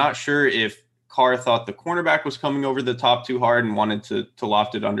bit, and I'm not sure if Carr thought the cornerback was coming over the top too hard and wanted to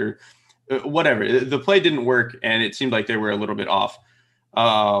loft it under. Whatever. The play didn't work, and it seemed like they were a little bit off.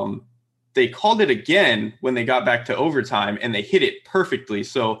 They called it again when they got back to overtime, and they hit it perfectly.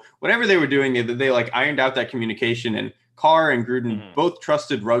 So whatever they were doing, they like ironed out that communication, and Carr and Gruden both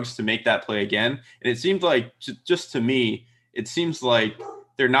trusted Ruggs to make that play again. And it seemed like, just to me, it seems like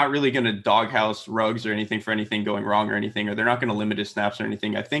they're not really going to doghouse Ruggs or anything for anything going wrong or anything, or they're not going to limit his snaps or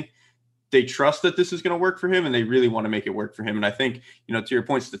anything. I think they trust that this is going to work for him, and they really want to make it work for him. And I think, to your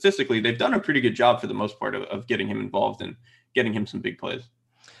point, statistically, they've done a pretty good job for the most part of getting him involved and getting him some big plays.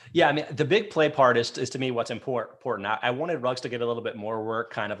 Yeah, I mean, the big play part is to me what's important. I wanted Ruggs to get a little bit more work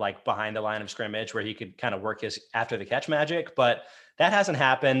kind of like behind the line of scrimmage where he could kind of work his after the catch magic, but that hasn't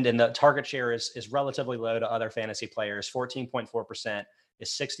happened. And the target share is relatively low to other fantasy players. 14.4% is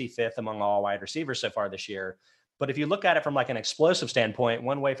 65th among all wide receivers so far this year. But if you look at it from like an explosive standpoint,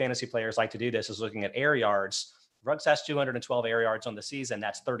 one way fantasy players like to do this is looking at air yards. Ruggs has 212 air yards on the season.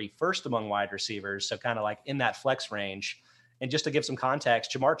 That's 31st among wide receivers. So kind of like in that flex range. And just to give some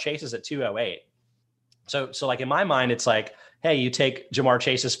context, Jamar Chase is at 208. So like in my mind, it's like, hey, you take Jamar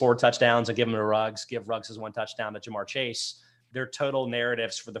Chase's 4 touchdowns and give them to Ruggs, give Ruggs his 1 touchdown to Jamar Chase. Their total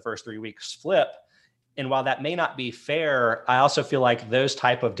narratives for the first 3 weeks flip. And while that may not be fair, I also feel like those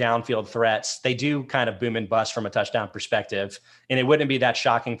type of downfield threats, they do kind of boom and bust from a touchdown perspective. And it wouldn't be that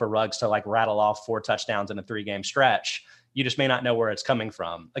shocking for Ruggs to like rattle off 4 touchdowns in a 3-game stretch. You just may not know where it's coming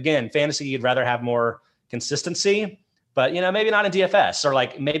from. Again, fantasy, you'd rather have more consistency. But, maybe not in DFS or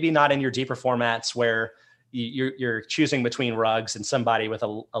like maybe not in your deeper formats where you're choosing between Ruggs and somebody with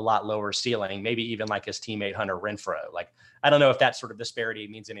a lot lower ceiling, maybe even like his teammate Hunter Renfrow. Like, I don't know if that sort of disparity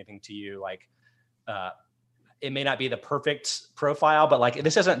means anything to you. Like, it may not be the perfect profile, but like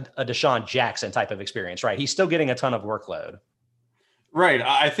this isn't a Deshaun Jackson type of experience, right? He's still getting a ton of workload. Right.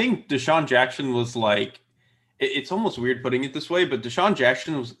 I think Deshaun Jackson was like, it's almost weird putting it this way, but Deshaun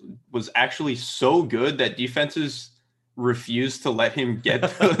Jackson was actually so good that defenses refused to let him get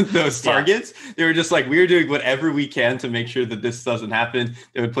those targets. Yeah. They were just like, we're doing whatever we can to make sure that this doesn't happen.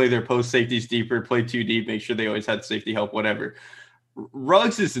 They would play their post safeties deeper, play too deep, make sure they always had safety help, whatever.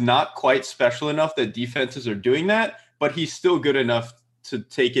 Ruggs is not quite special enough that defenses are doing that, but he's still good enough to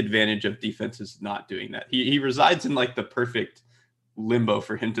take advantage of defenses not doing that. He resides in like the perfect limbo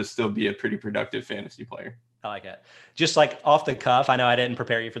for him to still be a pretty productive fantasy player. I like it. Just like off the cuff, I know I didn't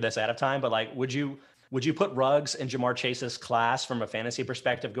prepare you for this ahead of time, but like, would you put Ruggs in Jamar Chase's class from a fantasy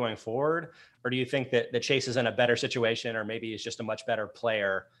perspective going forward? Or do you think that Chase is in a better situation, or maybe he's just a much better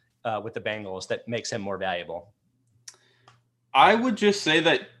player with the Bengals that makes him more valuable? I would just say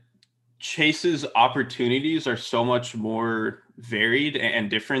that Chase's opportunities are so much more varied and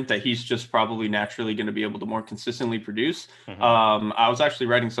different that he's just probably naturally going to be able to more consistently produce. Mm-hmm. I was actually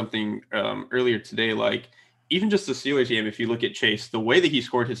writing something earlier today, like, even just the Steelers game, if you look at Chase, the way that he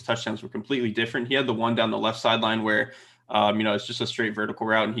scored his touchdowns were completely different. He had the one down the left sideline where, it's just a straight vertical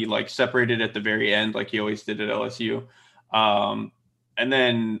route, and he like separated at the very end, like he always did at LSU. And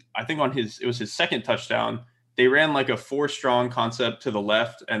then I think it was his second touchdown, they ran like a 4-strong concept to the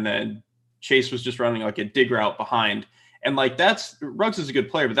left, and then Chase was just running like a dig route behind. And like Ruggs is a good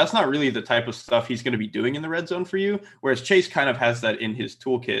player, but that's not really the type of stuff he's going to be doing in the red zone for you. Whereas Chase kind of has that in his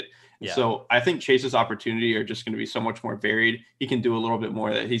toolkit. Yeah. So I think Chase's opportunity are just going to be so much more varied. He can do a little bit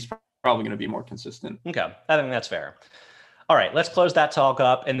more, that he's probably going to be more consistent. Okay. I think that's fair. All right, let's close that talk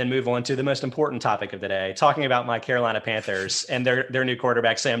up and then move on to the most important topic of the day, talking about my Carolina Panthers and their new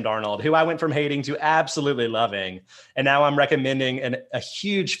quarterback, Sam Darnold, who I went from hating to absolutely loving. And now I'm recommending a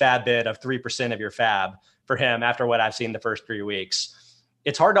huge fab bid of 3% of your fab for him after what I've seen the first 3 weeks.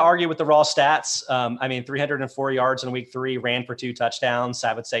 It's hard to argue with the raw stats. 304 yards in week 3, ran for 2 touchdowns.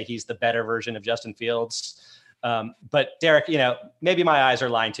 I would say he's the better version of Justin Fields. But Derek, maybe my eyes are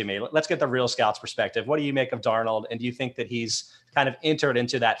lying to me. Let's get the real scout's perspective. What do you make of Darnold? And do you think that he's kind of entered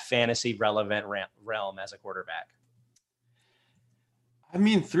into that fantasy relevant realm as a quarterback?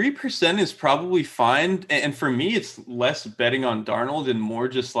 3% is probably fine. And for me, it's less betting on Darnold and more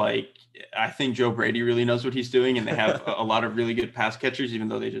just like, I think Joe Brady really knows what he's doing, and they have a lot of really good pass catchers, even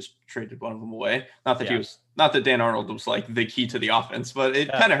though they just traded one of them away. Not that Dan Arnold was like the key to the offense, but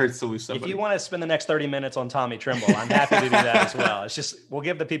it kind of hurts to lose somebody. If you want to spend the next 30 minutes on Tommy Trimble, I'm happy to do that as well. It's just, we'll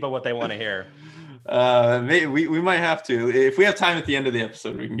give the people what they want to hear. We might have to. If we have time at the end of the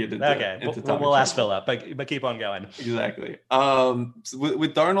episode, we can get into Tommy we'll ask Philip, but keep on going. Exactly. So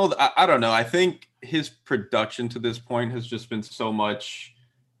with Darnold, I don't know. I think his production to this point has just been so much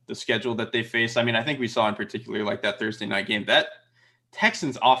the schedule that they face. I think we saw in particular like that Thursday night game,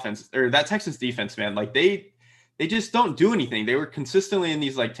 Texans offense or that Texans defense, man, like they just don't do anything. They were consistently in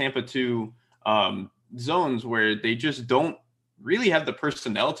these like Tampa 2 zones where they just don't really have the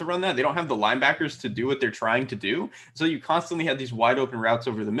personnel to run that. They don't have the linebackers to do what they're trying to do. So you constantly had these wide open routes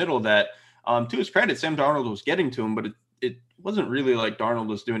over the middle that, to his credit, Sam Darnold was getting to him, but it wasn't really like Darnold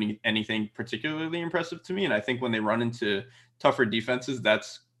was doing anything particularly impressive to me. And I think when they run into tougher defenses,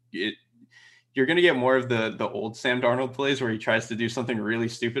 that's it. You're going to get more of the old Sam Darnold plays where he tries to do something really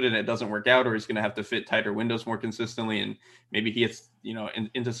stupid and it doesn't work out, or he's going to have to fit tighter windows more consistently. And maybe he gets,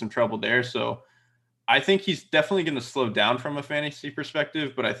 into some trouble there. So I think he's definitely going to slow down from a fantasy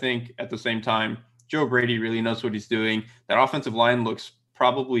perspective, but I think at the same time, Joe Brady really knows what he's doing. That offensive line looks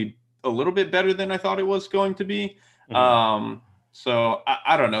probably a little bit better than I thought it was going to be. Mm-hmm. So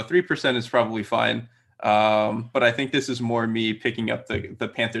I don't know. 3% is probably fine. But I think this is more me picking up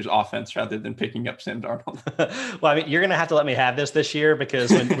the Panthers offense rather than picking up Sam Darnold. Well, I mean, you're going to have to let me have this year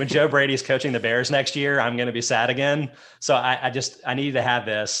because when Joe Brady's coaching the Bears next year, I'm going to be sad again. So I need to have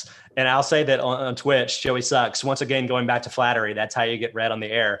this. And I'll say that on Twitch, Joey Sucks. Once again, going back to flattery, that's how you get read on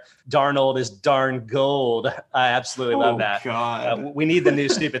the air. Darnold is darn gold. I absolutely love that. God. We need the new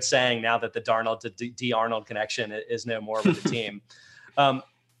stupid saying now that the Darnold to D Arnold connection is no more with the team.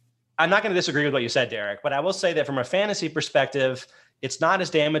 I'm not going to disagree with what you said, Derek, but I will say that from a fantasy perspective, it's not as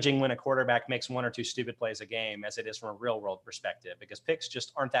damaging when a quarterback makes one or two stupid plays a game as it is from a real world perspective, because picks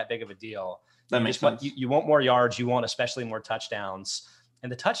just aren't that big of a deal. That makes sense. You want more yards. You want especially more touchdowns.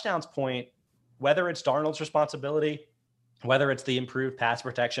 And the touchdowns point, whether it's Darnold's responsibility, whether it's the improved pass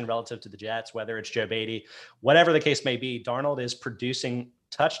protection relative to the Jets, whether it's Joe Beatty, whatever the case may be, Darnold is producing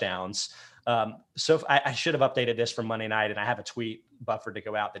touchdowns. So I should have updated this from Monday night, and I have a tweet buffered to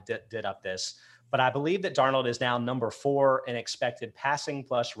go out that did up this. But I believe that Darnold is now number 4 in expected passing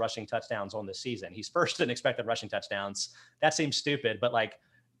plus rushing touchdowns on this season. He's first in expected rushing touchdowns. That seems stupid, but like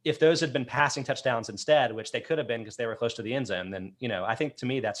if those had been passing touchdowns instead, which they could have been because they were close to the end zone, then, I think to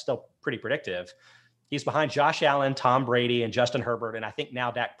me that's still pretty predictive. He's behind Josh Allen, Tom Brady, and Justin Herbert, and I think now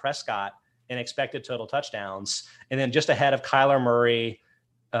Dak Prescott in expected total touchdowns, and then just ahead of Kyler Murray.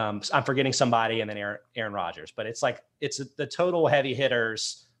 I'm forgetting somebody, and then Aaron Rodgers, but it's the total heavy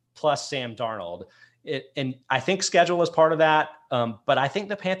hitters plus Sam Darnold. And I think schedule is part of that. But I think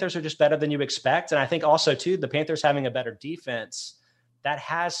the Panthers are just better than you expect. And I think also too, the Panthers having a better defense that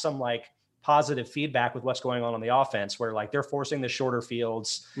has some like positive feedback with what's going on the offense, where like they're forcing the shorter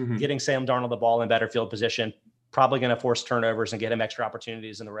fields, getting Sam Darnold the ball in better field position, probably going to force turnovers and get him extra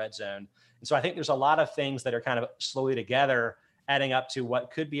opportunities in the red zone. And so I think there's a lot of things that are kind of slowly together adding up to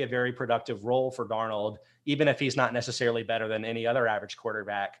what could be a very productive role for Darnold, even if he's not necessarily better than any other average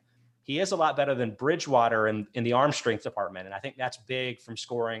quarterback. He is a lot better than Bridgewater in the arm strength department. And I think that's big from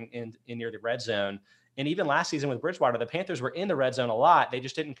scoring in near the red zone. And even last season with Bridgewater, the Panthers were in the red zone a lot. They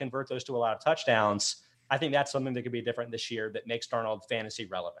just didn't convert those to a lot of touchdowns. I think that's something that could be different this year that makes Darnold fantasy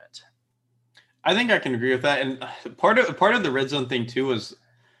relevant. I think I can agree with that. And part of the red zone thing too was,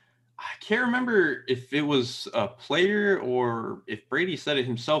 I can't remember if it was a player or if Brady said it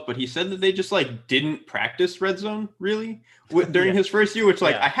himself, but he said that they just like didn't practice red zone really during his first year, which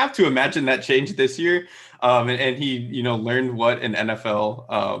I have to imagine that changed this year. And he, learned what an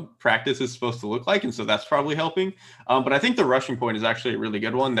NFL practice is supposed to look like. And so that's probably helping. But I think the rushing point is actually a really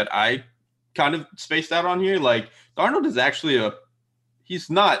good one that I kind of spaced out on here. Like Darnold is actually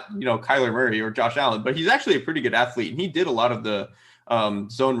he's not, Kyler Murray or Josh Allen, but he's actually a pretty good athlete. And he did a lot of the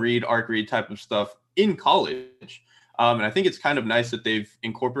zone read, arc read type of stuff in college. And I think it's kind of nice that they've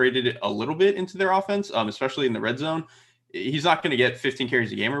incorporated it a little bit into their offense, especially in the red zone. He's not going to get 15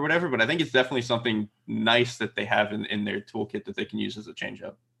 carries a game or whatever, but I think it's definitely something nice that they have in their toolkit that they can use as a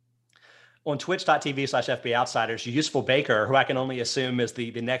changeup. On twitch.tv/FB Outsiders, Useful Baker, who I can only assume is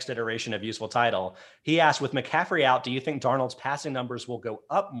the next iteration of Useful Title, he asked, with McCaffrey out, do you think Darnold's passing numbers will go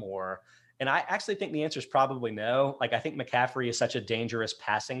up more? And I actually think the answer is probably no. Like, I think McCaffrey is such a dangerous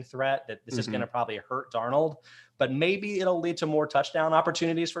passing threat that this is going to probably hurt Darnold, but maybe it'll lead to more touchdown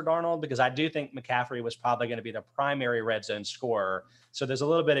opportunities for Darnold, because I do think McCaffrey was probably going to be the primary red zone scorer. So there's a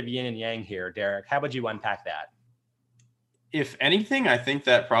little bit of yin and yang here. Derek, how would you unpack that? If anything, I think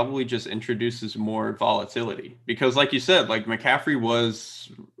that probably just introduces more volatility, because like you said, like McCaffrey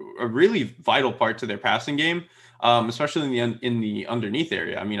was a really vital part to their passing game. Especially in the underneath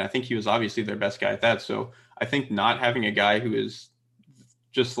area. I mean, I think he was obviously their best guy at that. So I think not having a guy who is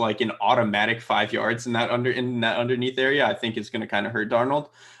just like an automatic 5 yards in that underneath area, I think is going to kind of hurt Darnold.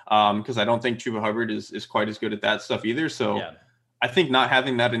 Because I don't think Chuba Hubbard is quite as good at that stuff either. So I think not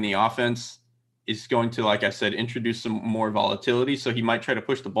having that in the offense is going to, like I said, introduce some more volatility. So he might try to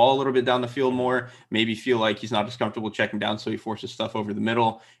push the ball a little bit down the field more, maybe feel like he's not as comfortable checking down, so he forces stuff over the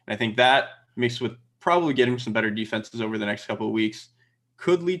middle. And I think that mixed with probably getting some better defenses over the next couple of weeks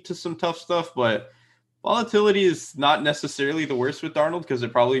could lead to some tough stuff. But volatility is not necessarily the worst with Darnold, because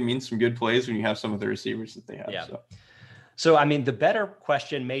it probably means some good plays when you have some of the receivers that they have. Yeah. So, I mean, the better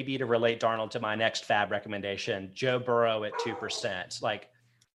question may be to relate Darnold to my next fab recommendation, Joe Burrow at 2%. Like,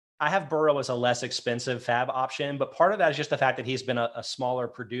 I have Burrow as a less expensive fab option, but part of that is just the fact that he's been a smaller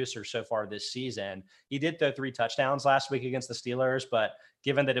producer so far this season. He did throw 3 touchdowns last week against the Steelers, but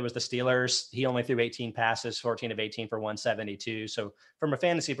given that it was the Steelers, he only threw 18 passes, 14 of 18 for 172. So from a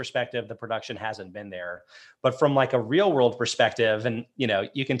fantasy perspective, the production hasn't been there. But from like a real world perspective, and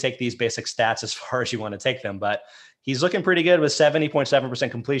you can take these basic stats as far as you want to take them, but he's looking pretty good with 70.7%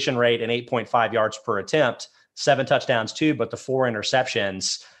 completion rate and 8.5 yards per attempt, 7 touchdowns too, but the 4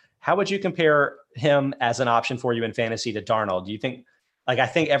 interceptions. How would you compare him as an option for you in fantasy to Darnold? Do you think, I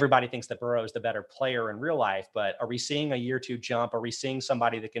think everybody thinks that Burrow is the better player in real life, but are we seeing a year 2 jump? Are we seeing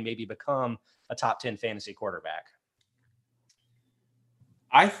somebody that can maybe become a top 10 fantasy quarterback?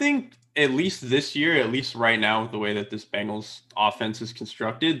 I think at least this year, at least right now, with the way that this Bengals offense is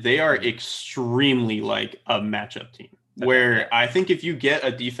constructed, they are extremely like a matchup team. Okay. Where I think if you get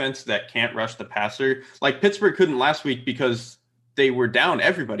a defense that can't rush the passer, like Pittsburgh couldn't last week because they were down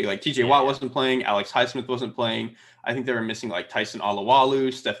everybody. Like TJ Watt wasn't playing, Alex Highsmith wasn't playing. I think they were missing like Tyson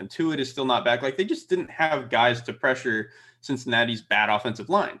Alualu, Stephen Tuitt is still not back. Like they just didn't have guys to pressure Cincinnati's bad offensive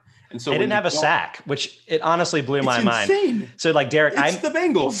line. And so they didn't have a sack, which it honestly blew my mind. So like Derek, it's the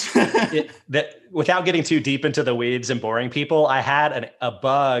Bengals. Without getting too deep into the weeds and boring people, I had a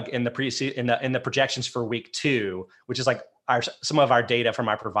bug in the projections for week 2, which is like some of our data from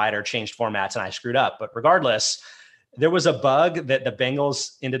our provider changed formats and I screwed up. But regardless, there was a bug that the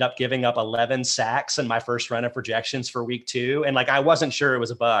Bengals ended up giving up 11 sacks in my first run of projections for week 2. And like, I wasn't sure it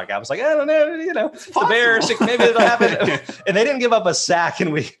was a bug. I was like, I don't know, it's the Bears, maybe it'll happen. And they didn't give up a sack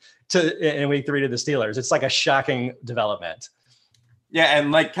in week 3 to the Steelers. It's like a shocking development. Yeah.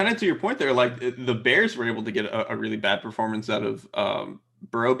 And like, kind of to your point there, like the Bears were able to get a really bad performance out of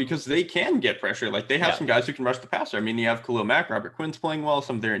Burrow because they can get pressure. Like they have some guys who can rush the passer. I mean, you have Khalil Mack, Robert Quinn's playing well.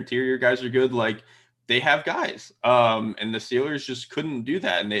 Some of their interior guys are good. Like, they have guys, and the Steelers just couldn't do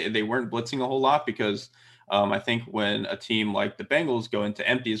that. And they weren't blitzing a whole lot because I think when a team like the Bengals go into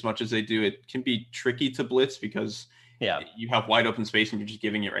empty as much as they do, it can be tricky to blitz because you have wide open space and you're just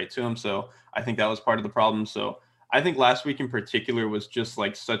giving it right to them. So I think that was part of the problem. So I think last week in particular was just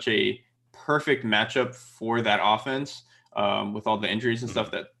like such a perfect matchup for that offense with all the injuries and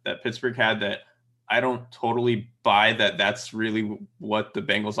stuff that Pittsburgh had, that I don't totally buy that that's really what the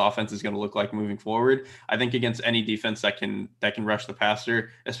Bengals offense is going to look like moving forward. I think against any defense that can rush the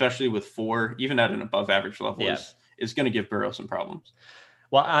passer, especially with 4, even at an above average level, is going to give Burrow some problems.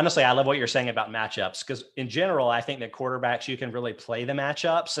 Well, honestly, I love what you're saying about matchups, because in general, I think that quarterbacks, you can really play the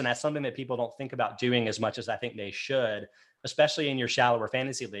matchups. And that's something that people don't think about doing as much as I think they should, especially in your shallower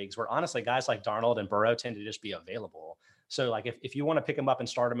fantasy leagues where honestly, guys like Darnold and Burrow tend to just be available. So like if you want to pick them up and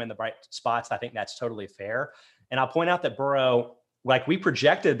start them in the right spots, I think that's totally fair. And I'll point out that Burrow, like we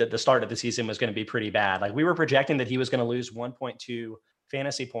projected that the start of the season was going to be pretty bad. Like we were projecting that he was going to lose 1.2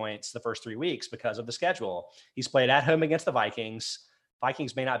 fantasy points the first 3 weeks because of the schedule. He's played at home against the Vikings.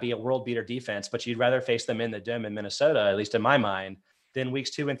 Vikings may not be a world beater defense, but you'd rather face them in the Dome in Minnesota, at least in my mind, than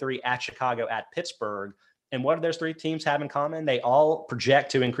weeks 2 and 3 at Chicago, at Pittsburgh. And what do those 3 teams have in common? They all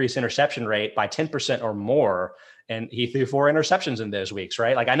project to increase interception rate by 10% or more. And he threw 4 interceptions in those weeks,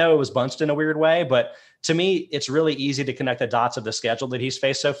 right? Like I know it was bunched in a weird way, but to me, it's really easy to connect the dots of the schedule that he's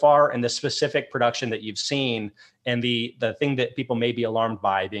faced so far and the specific production that you've seen and the thing that people may be alarmed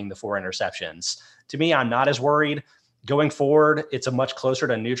by being the 4 interceptions. To me, I'm not as worried. Going forward, it's a much closer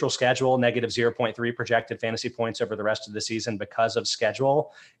to neutral schedule, negative 0.3 projected fantasy points over the rest of the season because of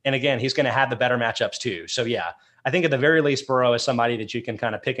schedule. And again, he's going to have the better matchups too. So yeah, I think at the very least, Burrow is somebody that you can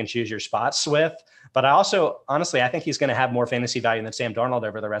kind of pick and choose your spots with. But I also, honestly, I think he's going to have more fantasy value than Sam Darnold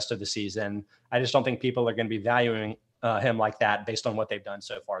over the rest of the season. I just don't think people are going to be valuing him like that based on what they've done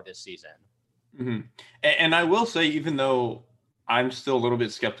so far this season. Mm-hmm. And I will say, even though I'm still a little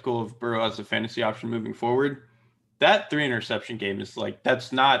bit skeptical of Burrow as a fantasy option moving forward, that 3 interception game is like,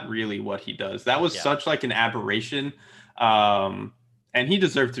 that's not really what he does. That was such like an aberration. And he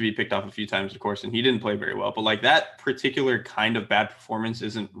deserved to be picked off a few times, of course, and he didn't play very well. But like that particular kind of bad performance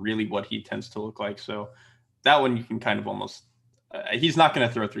isn't really what he tends to look like. So that one you can kind of almost he's not going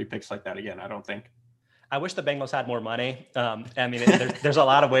to throw 3 picks like that again, I don't think. I wish the Bengals had more money. I mean, there's a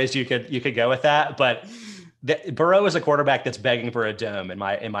lot of ways you could go with that, but Burrow is a quarterback that's begging for a dome, in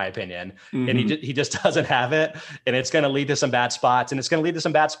my opinion, and he just doesn't have it, and it's going to lead to some bad spots, and it's going to lead to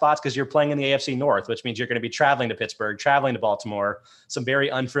some bad spots because you're playing in the AFC North, which means you're going to be traveling to Pittsburgh, traveling to Baltimore, some very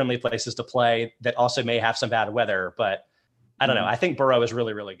unfriendly places to play that also may have some bad weather. But I don't know. I think Burrow is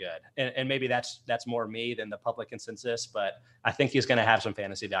really, really good, and maybe that's more me than the public consensus, but I think he's going to have some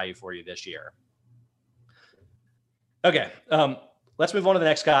fantasy value for you this year. Okay. Let's move on to the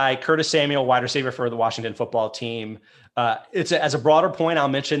next guy, Curtis Samuel, wide receiver for the Washington football team. As a broader point, I'll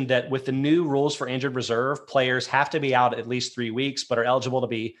mention that with the new rules for injured reserve, players have to be out at least 3 weeks, but are eligible to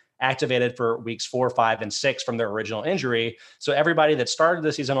be activated for weeks 4, 5, and 6 from their original injury. So everybody that started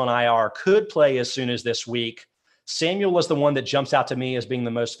the season on IR could play as soon as this week. Samuel was the one that jumps out to me as being the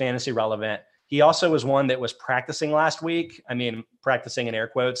most fantasy relevant. He also was one that was practicing last week. I mean, practicing in air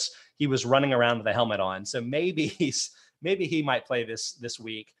quotes. He was running around with a helmet on. So maybe he might play this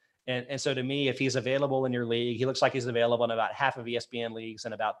week. And so to me, if he's available in your league, he looks like he's available in about half of ESPN leagues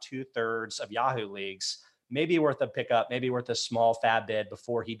and about 2/3 of Yahoo leagues. Maybe worth a pickup, maybe worth a small fab bid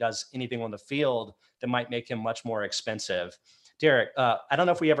before he does anything on the field that might make him much more expensive. Derek, I don't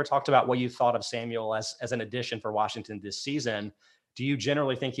know if we ever talked about what you thought of Samuel as an addition for Washington this season. Do you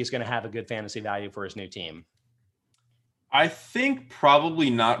generally think he's going to have a good fantasy value for his new team? I think probably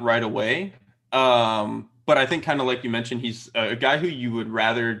not right away. But I think kind of like you mentioned, he's a guy who you would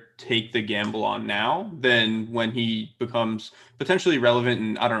rather take the gamble on now than when he becomes potentially relevant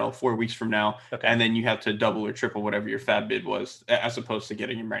in, I don't know, 4 weeks from now. Okay. And then you have to double or triple whatever your fab bid was as opposed to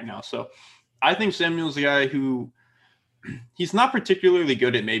getting him right now. So I think Samuel's a guy who he's not particularly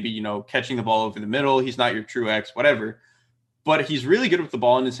good at maybe, catching the ball over the middle. He's not your true X, whatever. But he's really good with the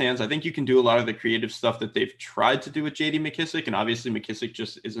ball in his hands. I think you can do a lot of the creative stuff that they've tried to do with J.D. McKissic, and obviously McKissic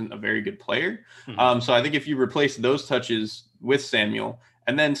just isn't a very good player. So I think if you replace those touches with Samuel,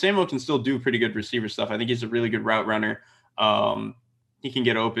 and then Samuel can still do pretty good receiver stuff. I think he's a really good route runner. He can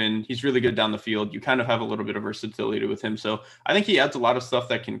get open. He's really good down the field. You kind of have a little bit of versatility with him. So I think he adds a lot of stuff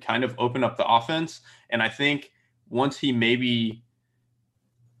that can kind of open up the offense. And I think once he maybe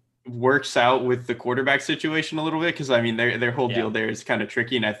works out with the quarterback situation a little bit, because I mean their whole deal there is kind of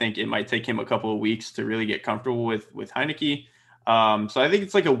tricky, and I think it might take him a couple of weeks to really get comfortable with Heinicke. So I think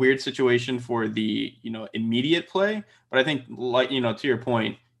it's like a weird situation for the immediate play, but I think to your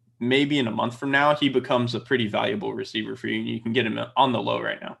point, maybe in a month from now he becomes a pretty valuable receiver for you. You can get him on the low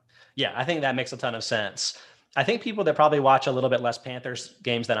right now. Yeah, I think that makes a ton of sense. I think people that probably watch a little bit less Panthers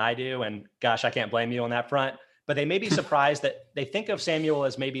games than I do, and gosh, I can't blame you on that front, but they may be surprised that they think of Samuel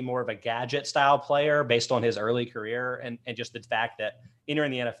as maybe more of a gadget style player based on his early career and just the fact that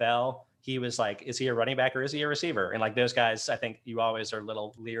entering the NFL, he was like, is he a running back or is he a receiver? And like those guys, I think you always are a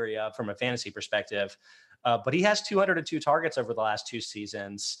little leery of from a fantasy perspective. But he has 202 targets over the last 2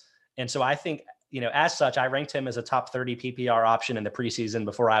 seasons. And so I think, as such, I ranked him as a top 30 PPR option in the preseason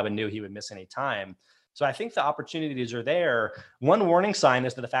before I even knew he would miss any time. So I think the opportunities are there. One warning sign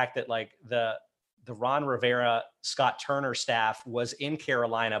is to the fact that like the Ron Rivera, Scott Turner staff was in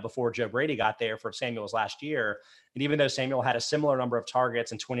Carolina before Joe Brady got there for Samuel's last year. And even though Samuel had a similar number of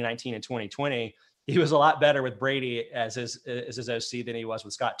targets in 2019 and 2020, he was a lot better with Brady as his OC than he was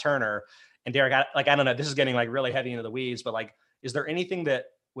with Scott Turner. And Derek, I don't know, this is getting like really heavy into the weeds, but like, is there anything that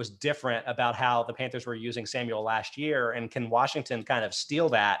was different about how the Panthers were using Samuel last year? And can Washington kind of steal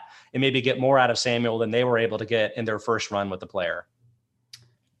that and maybe get more out of Samuel than they were able to get in their first run with the player?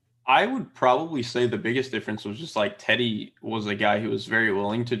 I would probably say the biggest difference was just like Teddy was a guy who was very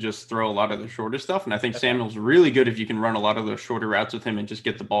willing to just throw a lot of the shorter stuff. And I think Samuel's really good if you can run a lot of those shorter routes with him and just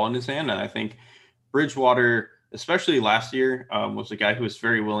get the ball in his hand. And I think Bridgewater, especially last year, was a guy who was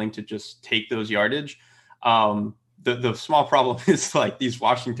very willing to just take those yardage. The small problem is like these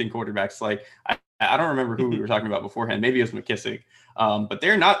Washington quarterbacks, like I don't remember who we were talking about beforehand. Maybe it was McKissic. But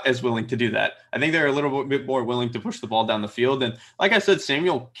they're not as willing to do that. I think they're a little bit more willing to push the ball down the field. And like I said,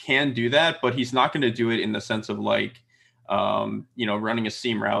 Samuel can do that, but he's not going to do it in the sense of like, running a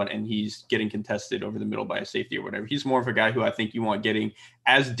seam route and he's getting contested over the middle by a safety or whatever. He's more of a guy who I think you want getting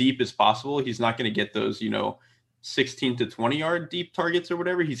as deep as possible. He's not going to get those, 16 to 20 yard deep targets or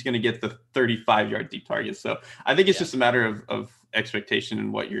whatever. He's going to get the 35-yard deep targets. So I think it's just a matter of expectation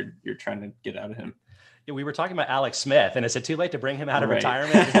and what you're trying to get out of him. We were talking about Alex Smith, and is it too late to bring him out of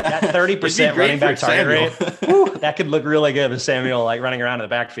retirement? That 30% running back target rate, that could look really good with Samuel like running around in the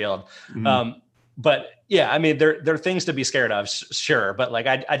backfield. But yeah, I mean, there are things to be scared of, sure. But like,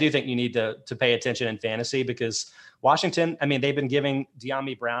 I do think you need to pay attention in fantasy because Washington, I mean, they've been giving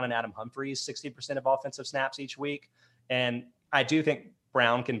De'Ami Brown and Adam Humphries 60% of offensive snaps each week. And I do think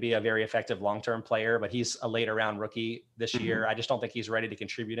Brown can be a very effective long-term player, but he's a later round rookie this year. I just don't think he's ready to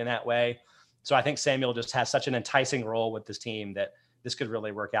contribute in that way. So I think Samuel just has such an enticing role with this team that this could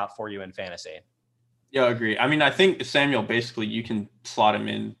really work out for you in fantasy. Yeah, I agree. I mean, I think Samuel, basically you can slot him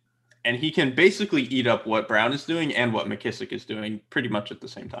in and he can basically eat up what Brown is doing and what McKissic is doing pretty much at the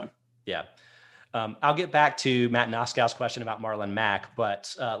same time. Yeah. I'll get back to Matt Noskow's question about Marlon Mack,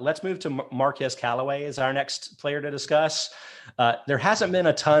 but let's move to Marquez Callaway as our next player to discuss. There hasn't been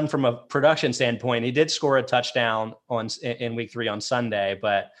a ton from a production standpoint. He did score a touchdown in week 3 on Sunday,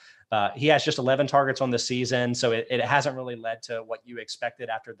 but he has just 11 targets on the season. So it hasn't really led to what you expected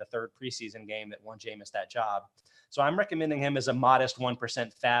after the 3rd preseason game that won Jameis that job. So I'm recommending him as a modest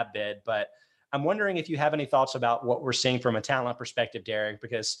 1% fab bid, but I'm wondering if you have any thoughts about what we're seeing from a talent perspective, Derek,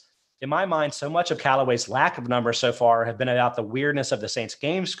 because in my mind, so much of Callaway's lack of numbers so far have been about the weirdness of the Saints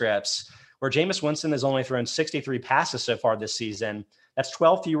game scripts, where Jameis Winston has only thrown 63 passes so far this season. That's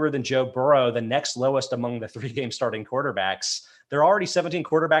 12 fewer than Joe Burrow, the next lowest among the 3-game starting quarterbacks. There are already 17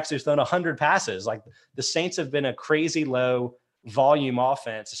 quarterbacks who've thrown 100 passes. Like, the Saints have been a crazy low volume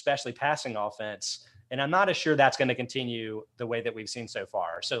offense, especially passing offense. And I'm not as sure that's going to continue the way that we've seen so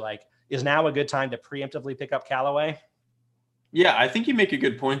far. So, like, is now a good time to preemptively pick up Callaway? Yeah, I think you make a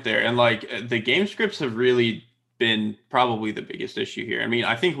good point there. And like, the game scripts have really been probably the biggest issue here. I mean,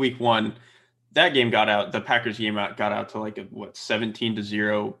 I think week 1, that game got out, the Packers game got out to like a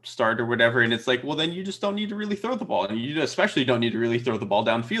 17-0 start or whatever. And it's like, well, then you just don't need to really throw the ball. And you especially don't need to really throw the ball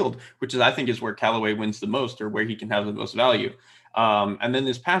downfield, which I think is where Callaway wins the most, or where he can have the most value. And then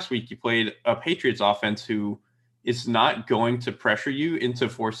this past week, you played a Patriots offense who is not going to pressure you into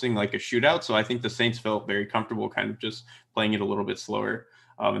forcing like a shootout. So I think the Saints felt very comfortable kind of just playing it a little bit slower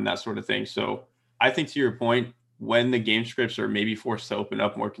and that sort of thing. So I think, to your point, when the game scripts are maybe forced to open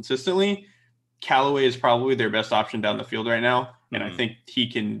up more consistently, Callaway is probably their best option down the field right now. And I think he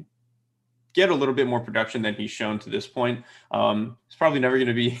can get a little bit more production than he's shown to this point. He's probably never going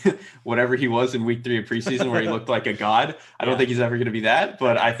to be whatever he was in week 3 of preseason, where he looked like a god. I don't think he's ever going to be that,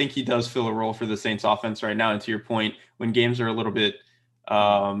 but I think he does fill a role for the Saints offense right now. And to your point, when games are a little bit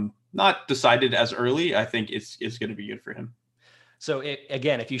not decided as early, I think it's going to be good for him. So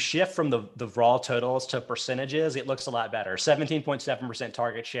again, if you shift from the raw totals to percentages, it looks a lot better. 17.7%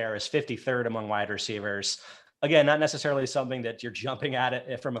 target share is 53rd among wide receivers. Again, not necessarily something that you're jumping at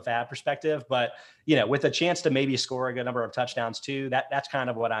it from a fab perspective, but with a chance to maybe score a good number of touchdowns too, that's kind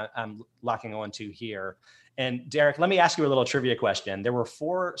of what I'm locking on to here. And Derek, let me ask you a little trivia question. There were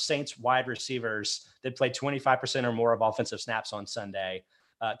 4 Saints wide receivers that played 25% or more of offensive snaps on Sunday.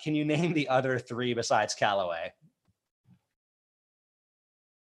 Can you name the other 3 besides Callaway?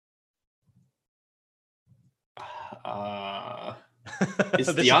 Is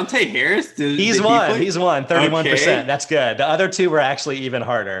Deontay Harris? He's won. He's won 31%. Okay. That's good. The other 2 were actually even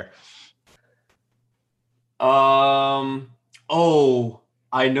harder. I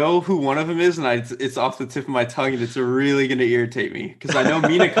know who one of them is, and it's off the tip of my tongue, and it's really going to irritate me, because I know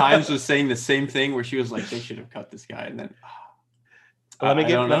Mina Kimes was saying the same thing, where she was like, they should have cut this guy. And then let me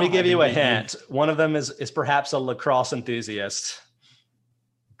give you a hint. One of them is perhaps a lacrosse enthusiast.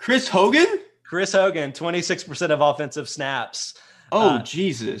 Chris Hogan? Chris Hogan, 26% of offensive snaps. Oh,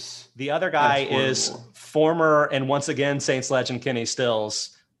 Jesus. The other guy is former and once again Saints legend Kenny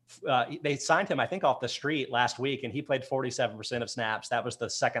Stills. They signed him, I think, off the street last week, and he played 47% of snaps. That was the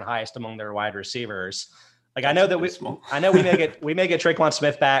second highest among their wide receivers. Like, I know that we may get Traquan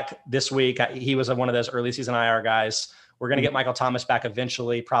Smith back this week. He was one of those early season IR guys. We're going to get Michael Thomas back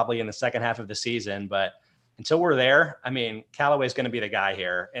eventually, probably in the second half of the season. But until we're there, I mean, Callaway's going to be the guy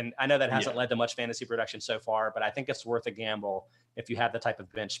here. And I know that hasn't led to much fantasy production so far, but I think it's worth a gamble if you have the type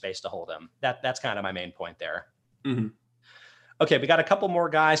of bench space to hold him. That's kind of my main point there. Mm-hmm. Okay, we got a couple more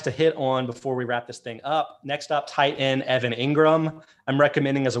guys to hit on before we wrap this thing up. Next up, tight end Evan Ingram. I'm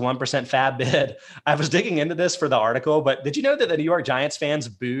recommending as a 1% fab bid. I was digging into this for the article, but did you know that the New York Giants fans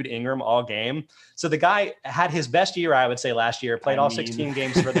booed Ingram all game? So the guy had his best year, I would say, last year, played all 16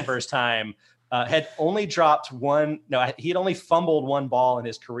 games for the first time, had only he had only fumbled 1 ball in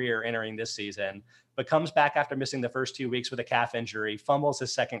his career entering this season, but comes back after missing the first 2 weeks with a calf injury, fumbles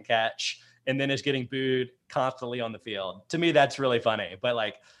his second catch, and then is getting booed constantly on the field. To me, that's really funny. But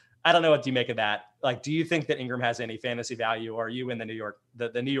I don't know what you make of that. Like, do you think that Ingram has any fantasy value, or are you in the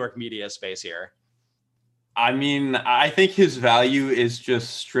New York media space here? I mean, I think his value is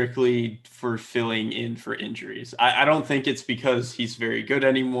just strictly for filling in for injuries. I don't think it's because he's very good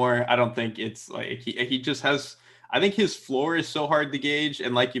anymore. I don't think it's like he just has. I think his floor is so hard to gauge,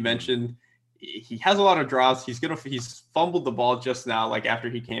 and like you mentioned, he has a lot of drops. He's fumbled the ball just now, like after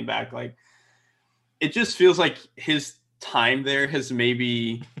he came back. Like, it just feels like his time there has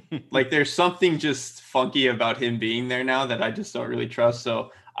maybe like there's something just funky about him being there now that I just don't really trust.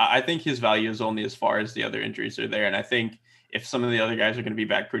 So I think his value is only as far as the other injuries are there. And I think if some of the other guys are going to be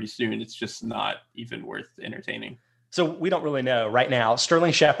back pretty soon, it's just not even worth entertaining. So we don't really know right now.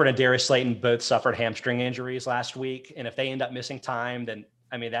 Sterling Shepard and Darius Slayton both suffered hamstring injuries last week. And if they end up missing time, then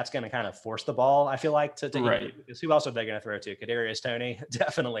I mean, that's going to kind of force the ball, I feel like, to right. Because who else are they going to throw to? Kadarius Toney?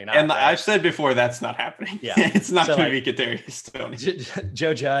 Definitely not. And right? I've said before, that's not happening. Yeah. It's not going to be Kadarius Toney.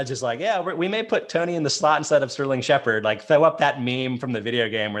 Joe Judge is like, yeah, we may put Toney in the slot instead of Sterling Shepard. Like, throw up that meme from the video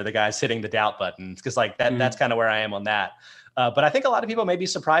game where the guy's hitting the doubt button. Because, like, that's kind of where I am on that. But I think a lot of people may be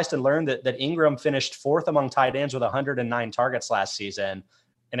surprised to learn that Ingram finished fourth among tight ends with 109 targets last season.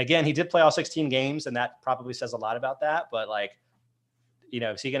 And again, he did play all 16 games, and that probably says a lot about that. But, like,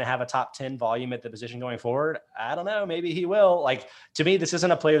 is he going to have a top 10 volume at the position going forward? I don't know. Maybe he will. Like, to me, this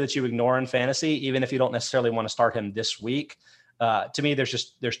isn't a player that you ignore in fantasy, even if you don't necessarily want to start him this week. To me,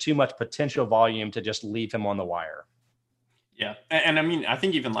 there's too much potential volume to just leave him on the wire. Yeah. And I mean, I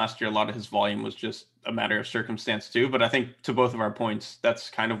think even last year, a lot of his volume was just a matter of circumstance too. But I think to both of our points, that's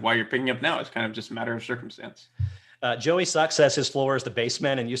kind of why you're picking up now. It's kind of just a matter of circumstance. Joey Suck says his floor is the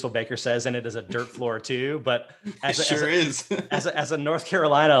basement, and Yusuf Baker says, and it is a dirt floor too. But as a North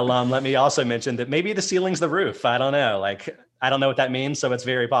Carolina alum, let me also mention that maybe the ceiling's the roof. I don't know. Like, I don't know what that means, so it's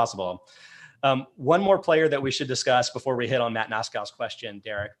very possible. One more player that we should discuss before we hit on Matt Noskow's question,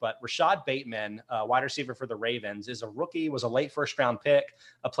 Derek, but Rashad Bateman, wide receiver for the Ravens, is a rookie, was a late first-round pick,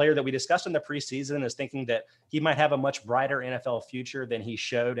 a player that we discussed in the preseason is thinking that he might have a much brighter NFL future than he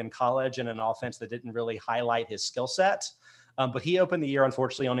showed in college in an offense that didn't really highlight his skill set. But he opened the year,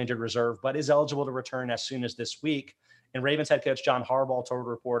 unfortunately, on injured reserve, but is eligible to return as soon as this week. And Ravens head coach John Harbaugh told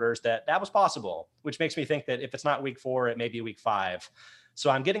reporters that was possible, which makes me think that if it's not week 4, it may be week 5. So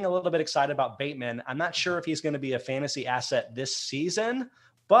I'm getting a little bit excited about Bateman. I'm not sure if he's going to be a fantasy asset this season,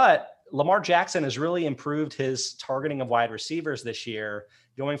 but Lamar Jackson has really improved his targeting of wide receivers this year,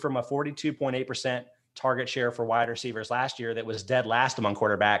 going from a 42.8% target share for wide receivers last year that was dead last among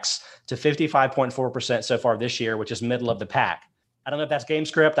quarterbacks to 55.4% so far this year, which is middle of the pack. I don't know if that's game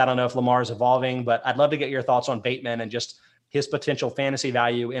script. I don't know if Lamar is evolving, but I'd love to get your thoughts on Bateman and just his potential fantasy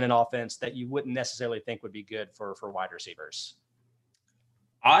value in an offense that you wouldn't necessarily think would be good for wide receivers.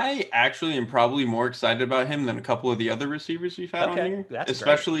 I actually am probably more excited about him than a couple of the other receivers we've had on here,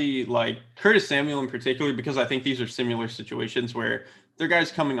 especially like Curtis Samuel in particular, because I think these are similar situations where they're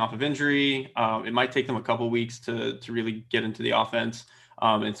guys coming off of injury. It might take them a couple of weeks to really get into the offense.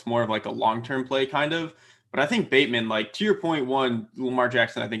 It's more of like a long-term play kind of. But I think Bateman, like to your point, one, Lamar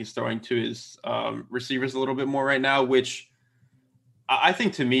Jackson, I think is throwing to his receivers a little bit more right now, which I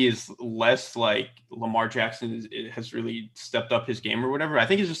think to me is less like Lamar Jackson has really stepped up his game or whatever. I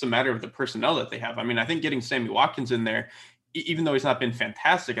think it's just a matter of the personnel that they have. I mean, I think getting Sammy Watkins in there, even though he's not been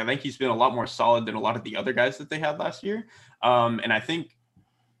fantastic, I think he's been a lot more solid than a lot of the other guys that they had last year. And I think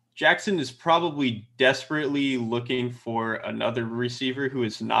Jackson is probably desperately looking for another receiver who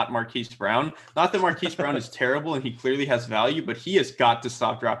is not Marquise Brown. Not that Marquise Brown is terrible and he clearly has value, but he has got to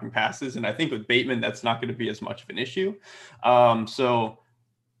stop dropping passes. And I think with Bateman, that's not going to be as much of an issue. So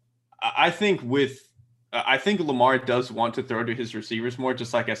I think Lamar does want to throw to his receivers more.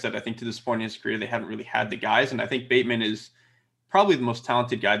 Just like I said, I think to this point in his career, they haven't really had the guys. And I think Bateman is probably the most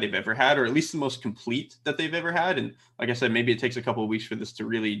talented guy they've ever had, or at least the most complete that they've ever had. And like I said, maybe it takes a couple of weeks for this to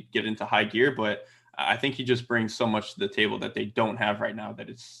really get into high gear, but I think he just brings so much to the table that they don't have right now that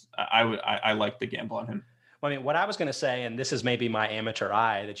I like the gamble on him. Well, I mean, what I was going to say, and this is maybe my amateur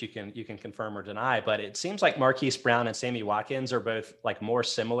eye that you can confirm or deny, but it seems like Marquise Brown and Sammy Watkins are both like more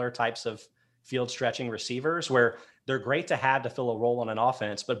similar types of field stretching receivers where they're great to have to fill a role on an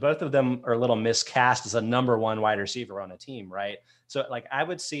offense, but both of them are a little miscast as a number one wide receiver on a team, right? So like I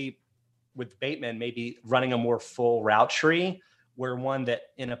would see with Bateman maybe running a more full route tree, where one that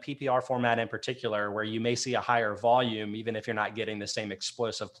in a PPR format in particular, where you may see a higher volume, even if you're not getting the same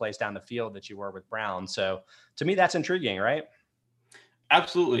explosive plays down the field that you were with Brown. So to me, that's intriguing, right?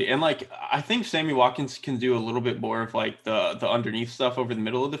 Absolutely. And like, I think Sammy Watkins can do a little bit more of like the underneath stuff over the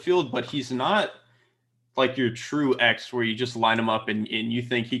middle of the field, but he's not like your true X where you just line him up and you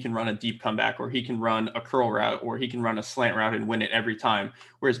think he can run a deep comeback or he can run a curl route or he can run a slant route and win it every time.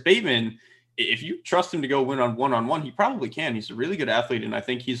 Whereas Bateman, if you trust him to go win on one-on-one, he probably can. He's a really good athlete, and I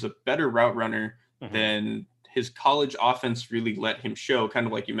think he's a better route runner than his college offense really let him show, kind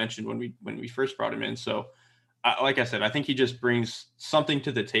of like you mentioned when we first brought him in. So like I said, I think he just brings something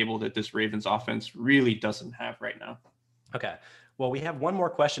to the table that this Ravens offense really doesn't have right now. Okay. Well, we have one more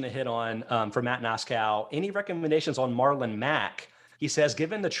question to hit on for Matt Noskow. Any recommendations on Marlon Mack? He says,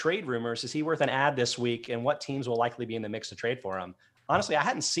 given the trade rumors, is he worth an ad this week? And what teams will likely be in the mix to trade for him? Honestly, I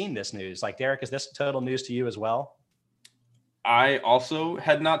hadn't seen this news. Like, Derek, is this total news to you as well? I also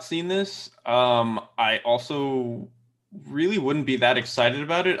had not seen this. I also really wouldn't be that excited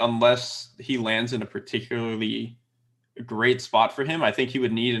about it unless he lands in a particularly great spot for him. I think he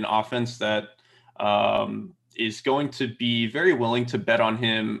would need an offense that is going to be very willing to bet on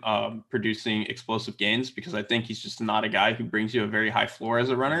him producing explosive gains, because I think he's just not a guy who brings you a very high floor as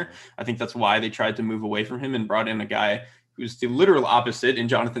a runner. I think that's why they tried to move away from him and brought in a guy who's the literal opposite in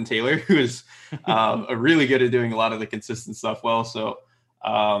Jonathan Taylor, who is really good at doing a lot of the consistent stuff well. So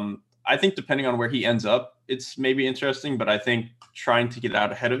I think depending on where he ends up, it's maybe interesting, but I think trying to get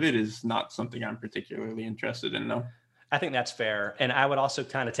out ahead of it is not something I'm particularly interested in, no. I think that's fair. And I would also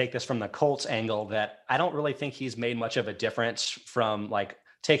kind of take this from the Colts angle, that I don't really think he's made much of a difference from like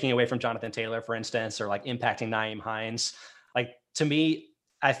taking away from Jonathan Taylor, for instance, or like impacting Nyheim Hines. Like, to me,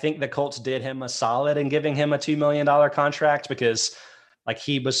 I think the Colts did him a solid in giving him a $2 million contract, because like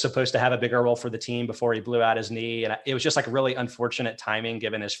he was supposed to have a bigger role for the team before he blew out his knee. And it was just like really unfortunate timing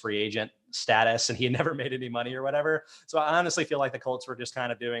given his free agent status, and he had never made any money or whatever. So I honestly feel like the Colts were just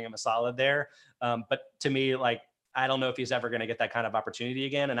kind of doing him a solid there. But to me, like, I don't know if he's ever going to get that kind of opportunity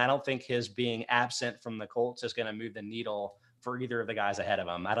again. And I don't think his being absent from the Colts is going to move the needle for either of the guys ahead of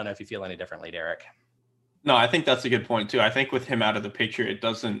him. I don't know if you feel any differently, Derek. No, I think that's a good point too. I think with him out of the picture, it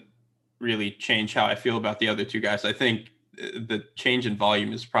doesn't really change how I feel about the other two guys. I think the change in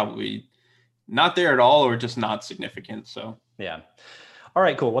volume is probably not there at all, or just not significant. So, yeah. All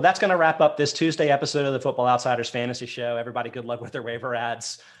right, cool. Well, that's going to wrap up this Tuesday episode of the Football Outsiders Fantasy Show. Everybody, good luck with their waiver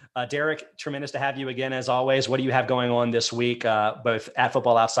ads. Derek, tremendous to have you again, as always. What do you have going on this week, both at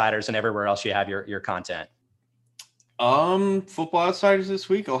Football Outsiders and everywhere else you have your content? Football Outsiders this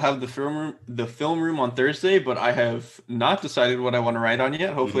week. I'll have the film room on Thursday, but I have not decided what I want to write on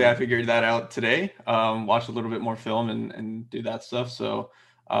yet. Hopefully I figured that out today. Watch a little bit more film and do that stuff. So,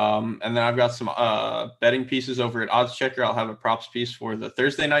 and then I've got some betting pieces over at Odds Checker. I'll have a props piece for the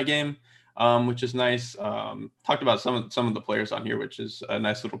Thursday night game, which is nice. Talked about some of the players on here, which is a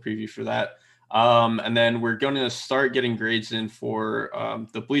nice little preview for that. And then we're going to start getting grades in for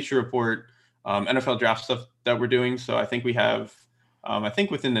the Bleacher Report NFL draft stuff that we're doing. So I think we have, I think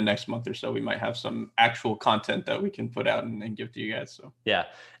within the next month or so, we might have some actual content that we can put out and give to you guys. So yeah,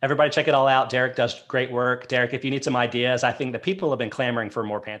 everybody check it all out. Derek does great work. Derek, if you need some ideas, I think the people have been clamoring for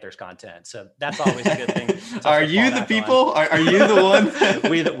more Panthers content. So that's always a good thing. Are you the people? Are you the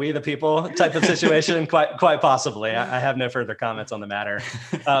one? we the people type of situation? Quite possibly. I have no further comments on the matter.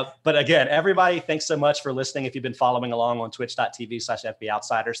 But again, everybody, thanks so much for listening. If you've been following along on twitch.tv/FB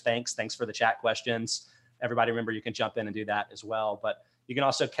Outsiders, thanks for the chat questions. Everybody, remember, you can jump in and do that as well. But you can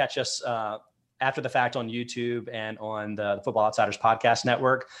also catch us after the fact on YouTube and on the Football Outsiders Podcast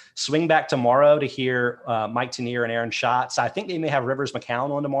Network. Swing back tomorrow to hear Mike Tanier and Aaron Schatz. I think they may have Rivers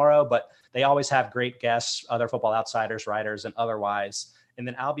McCown on tomorrow, but they always have great guests, other Football Outsiders writers and otherwise. And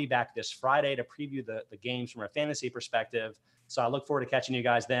then I'll be back this Friday to preview the games from a fantasy perspective. So I look forward to catching you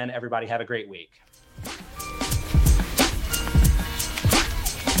guys then. Everybody have a great week.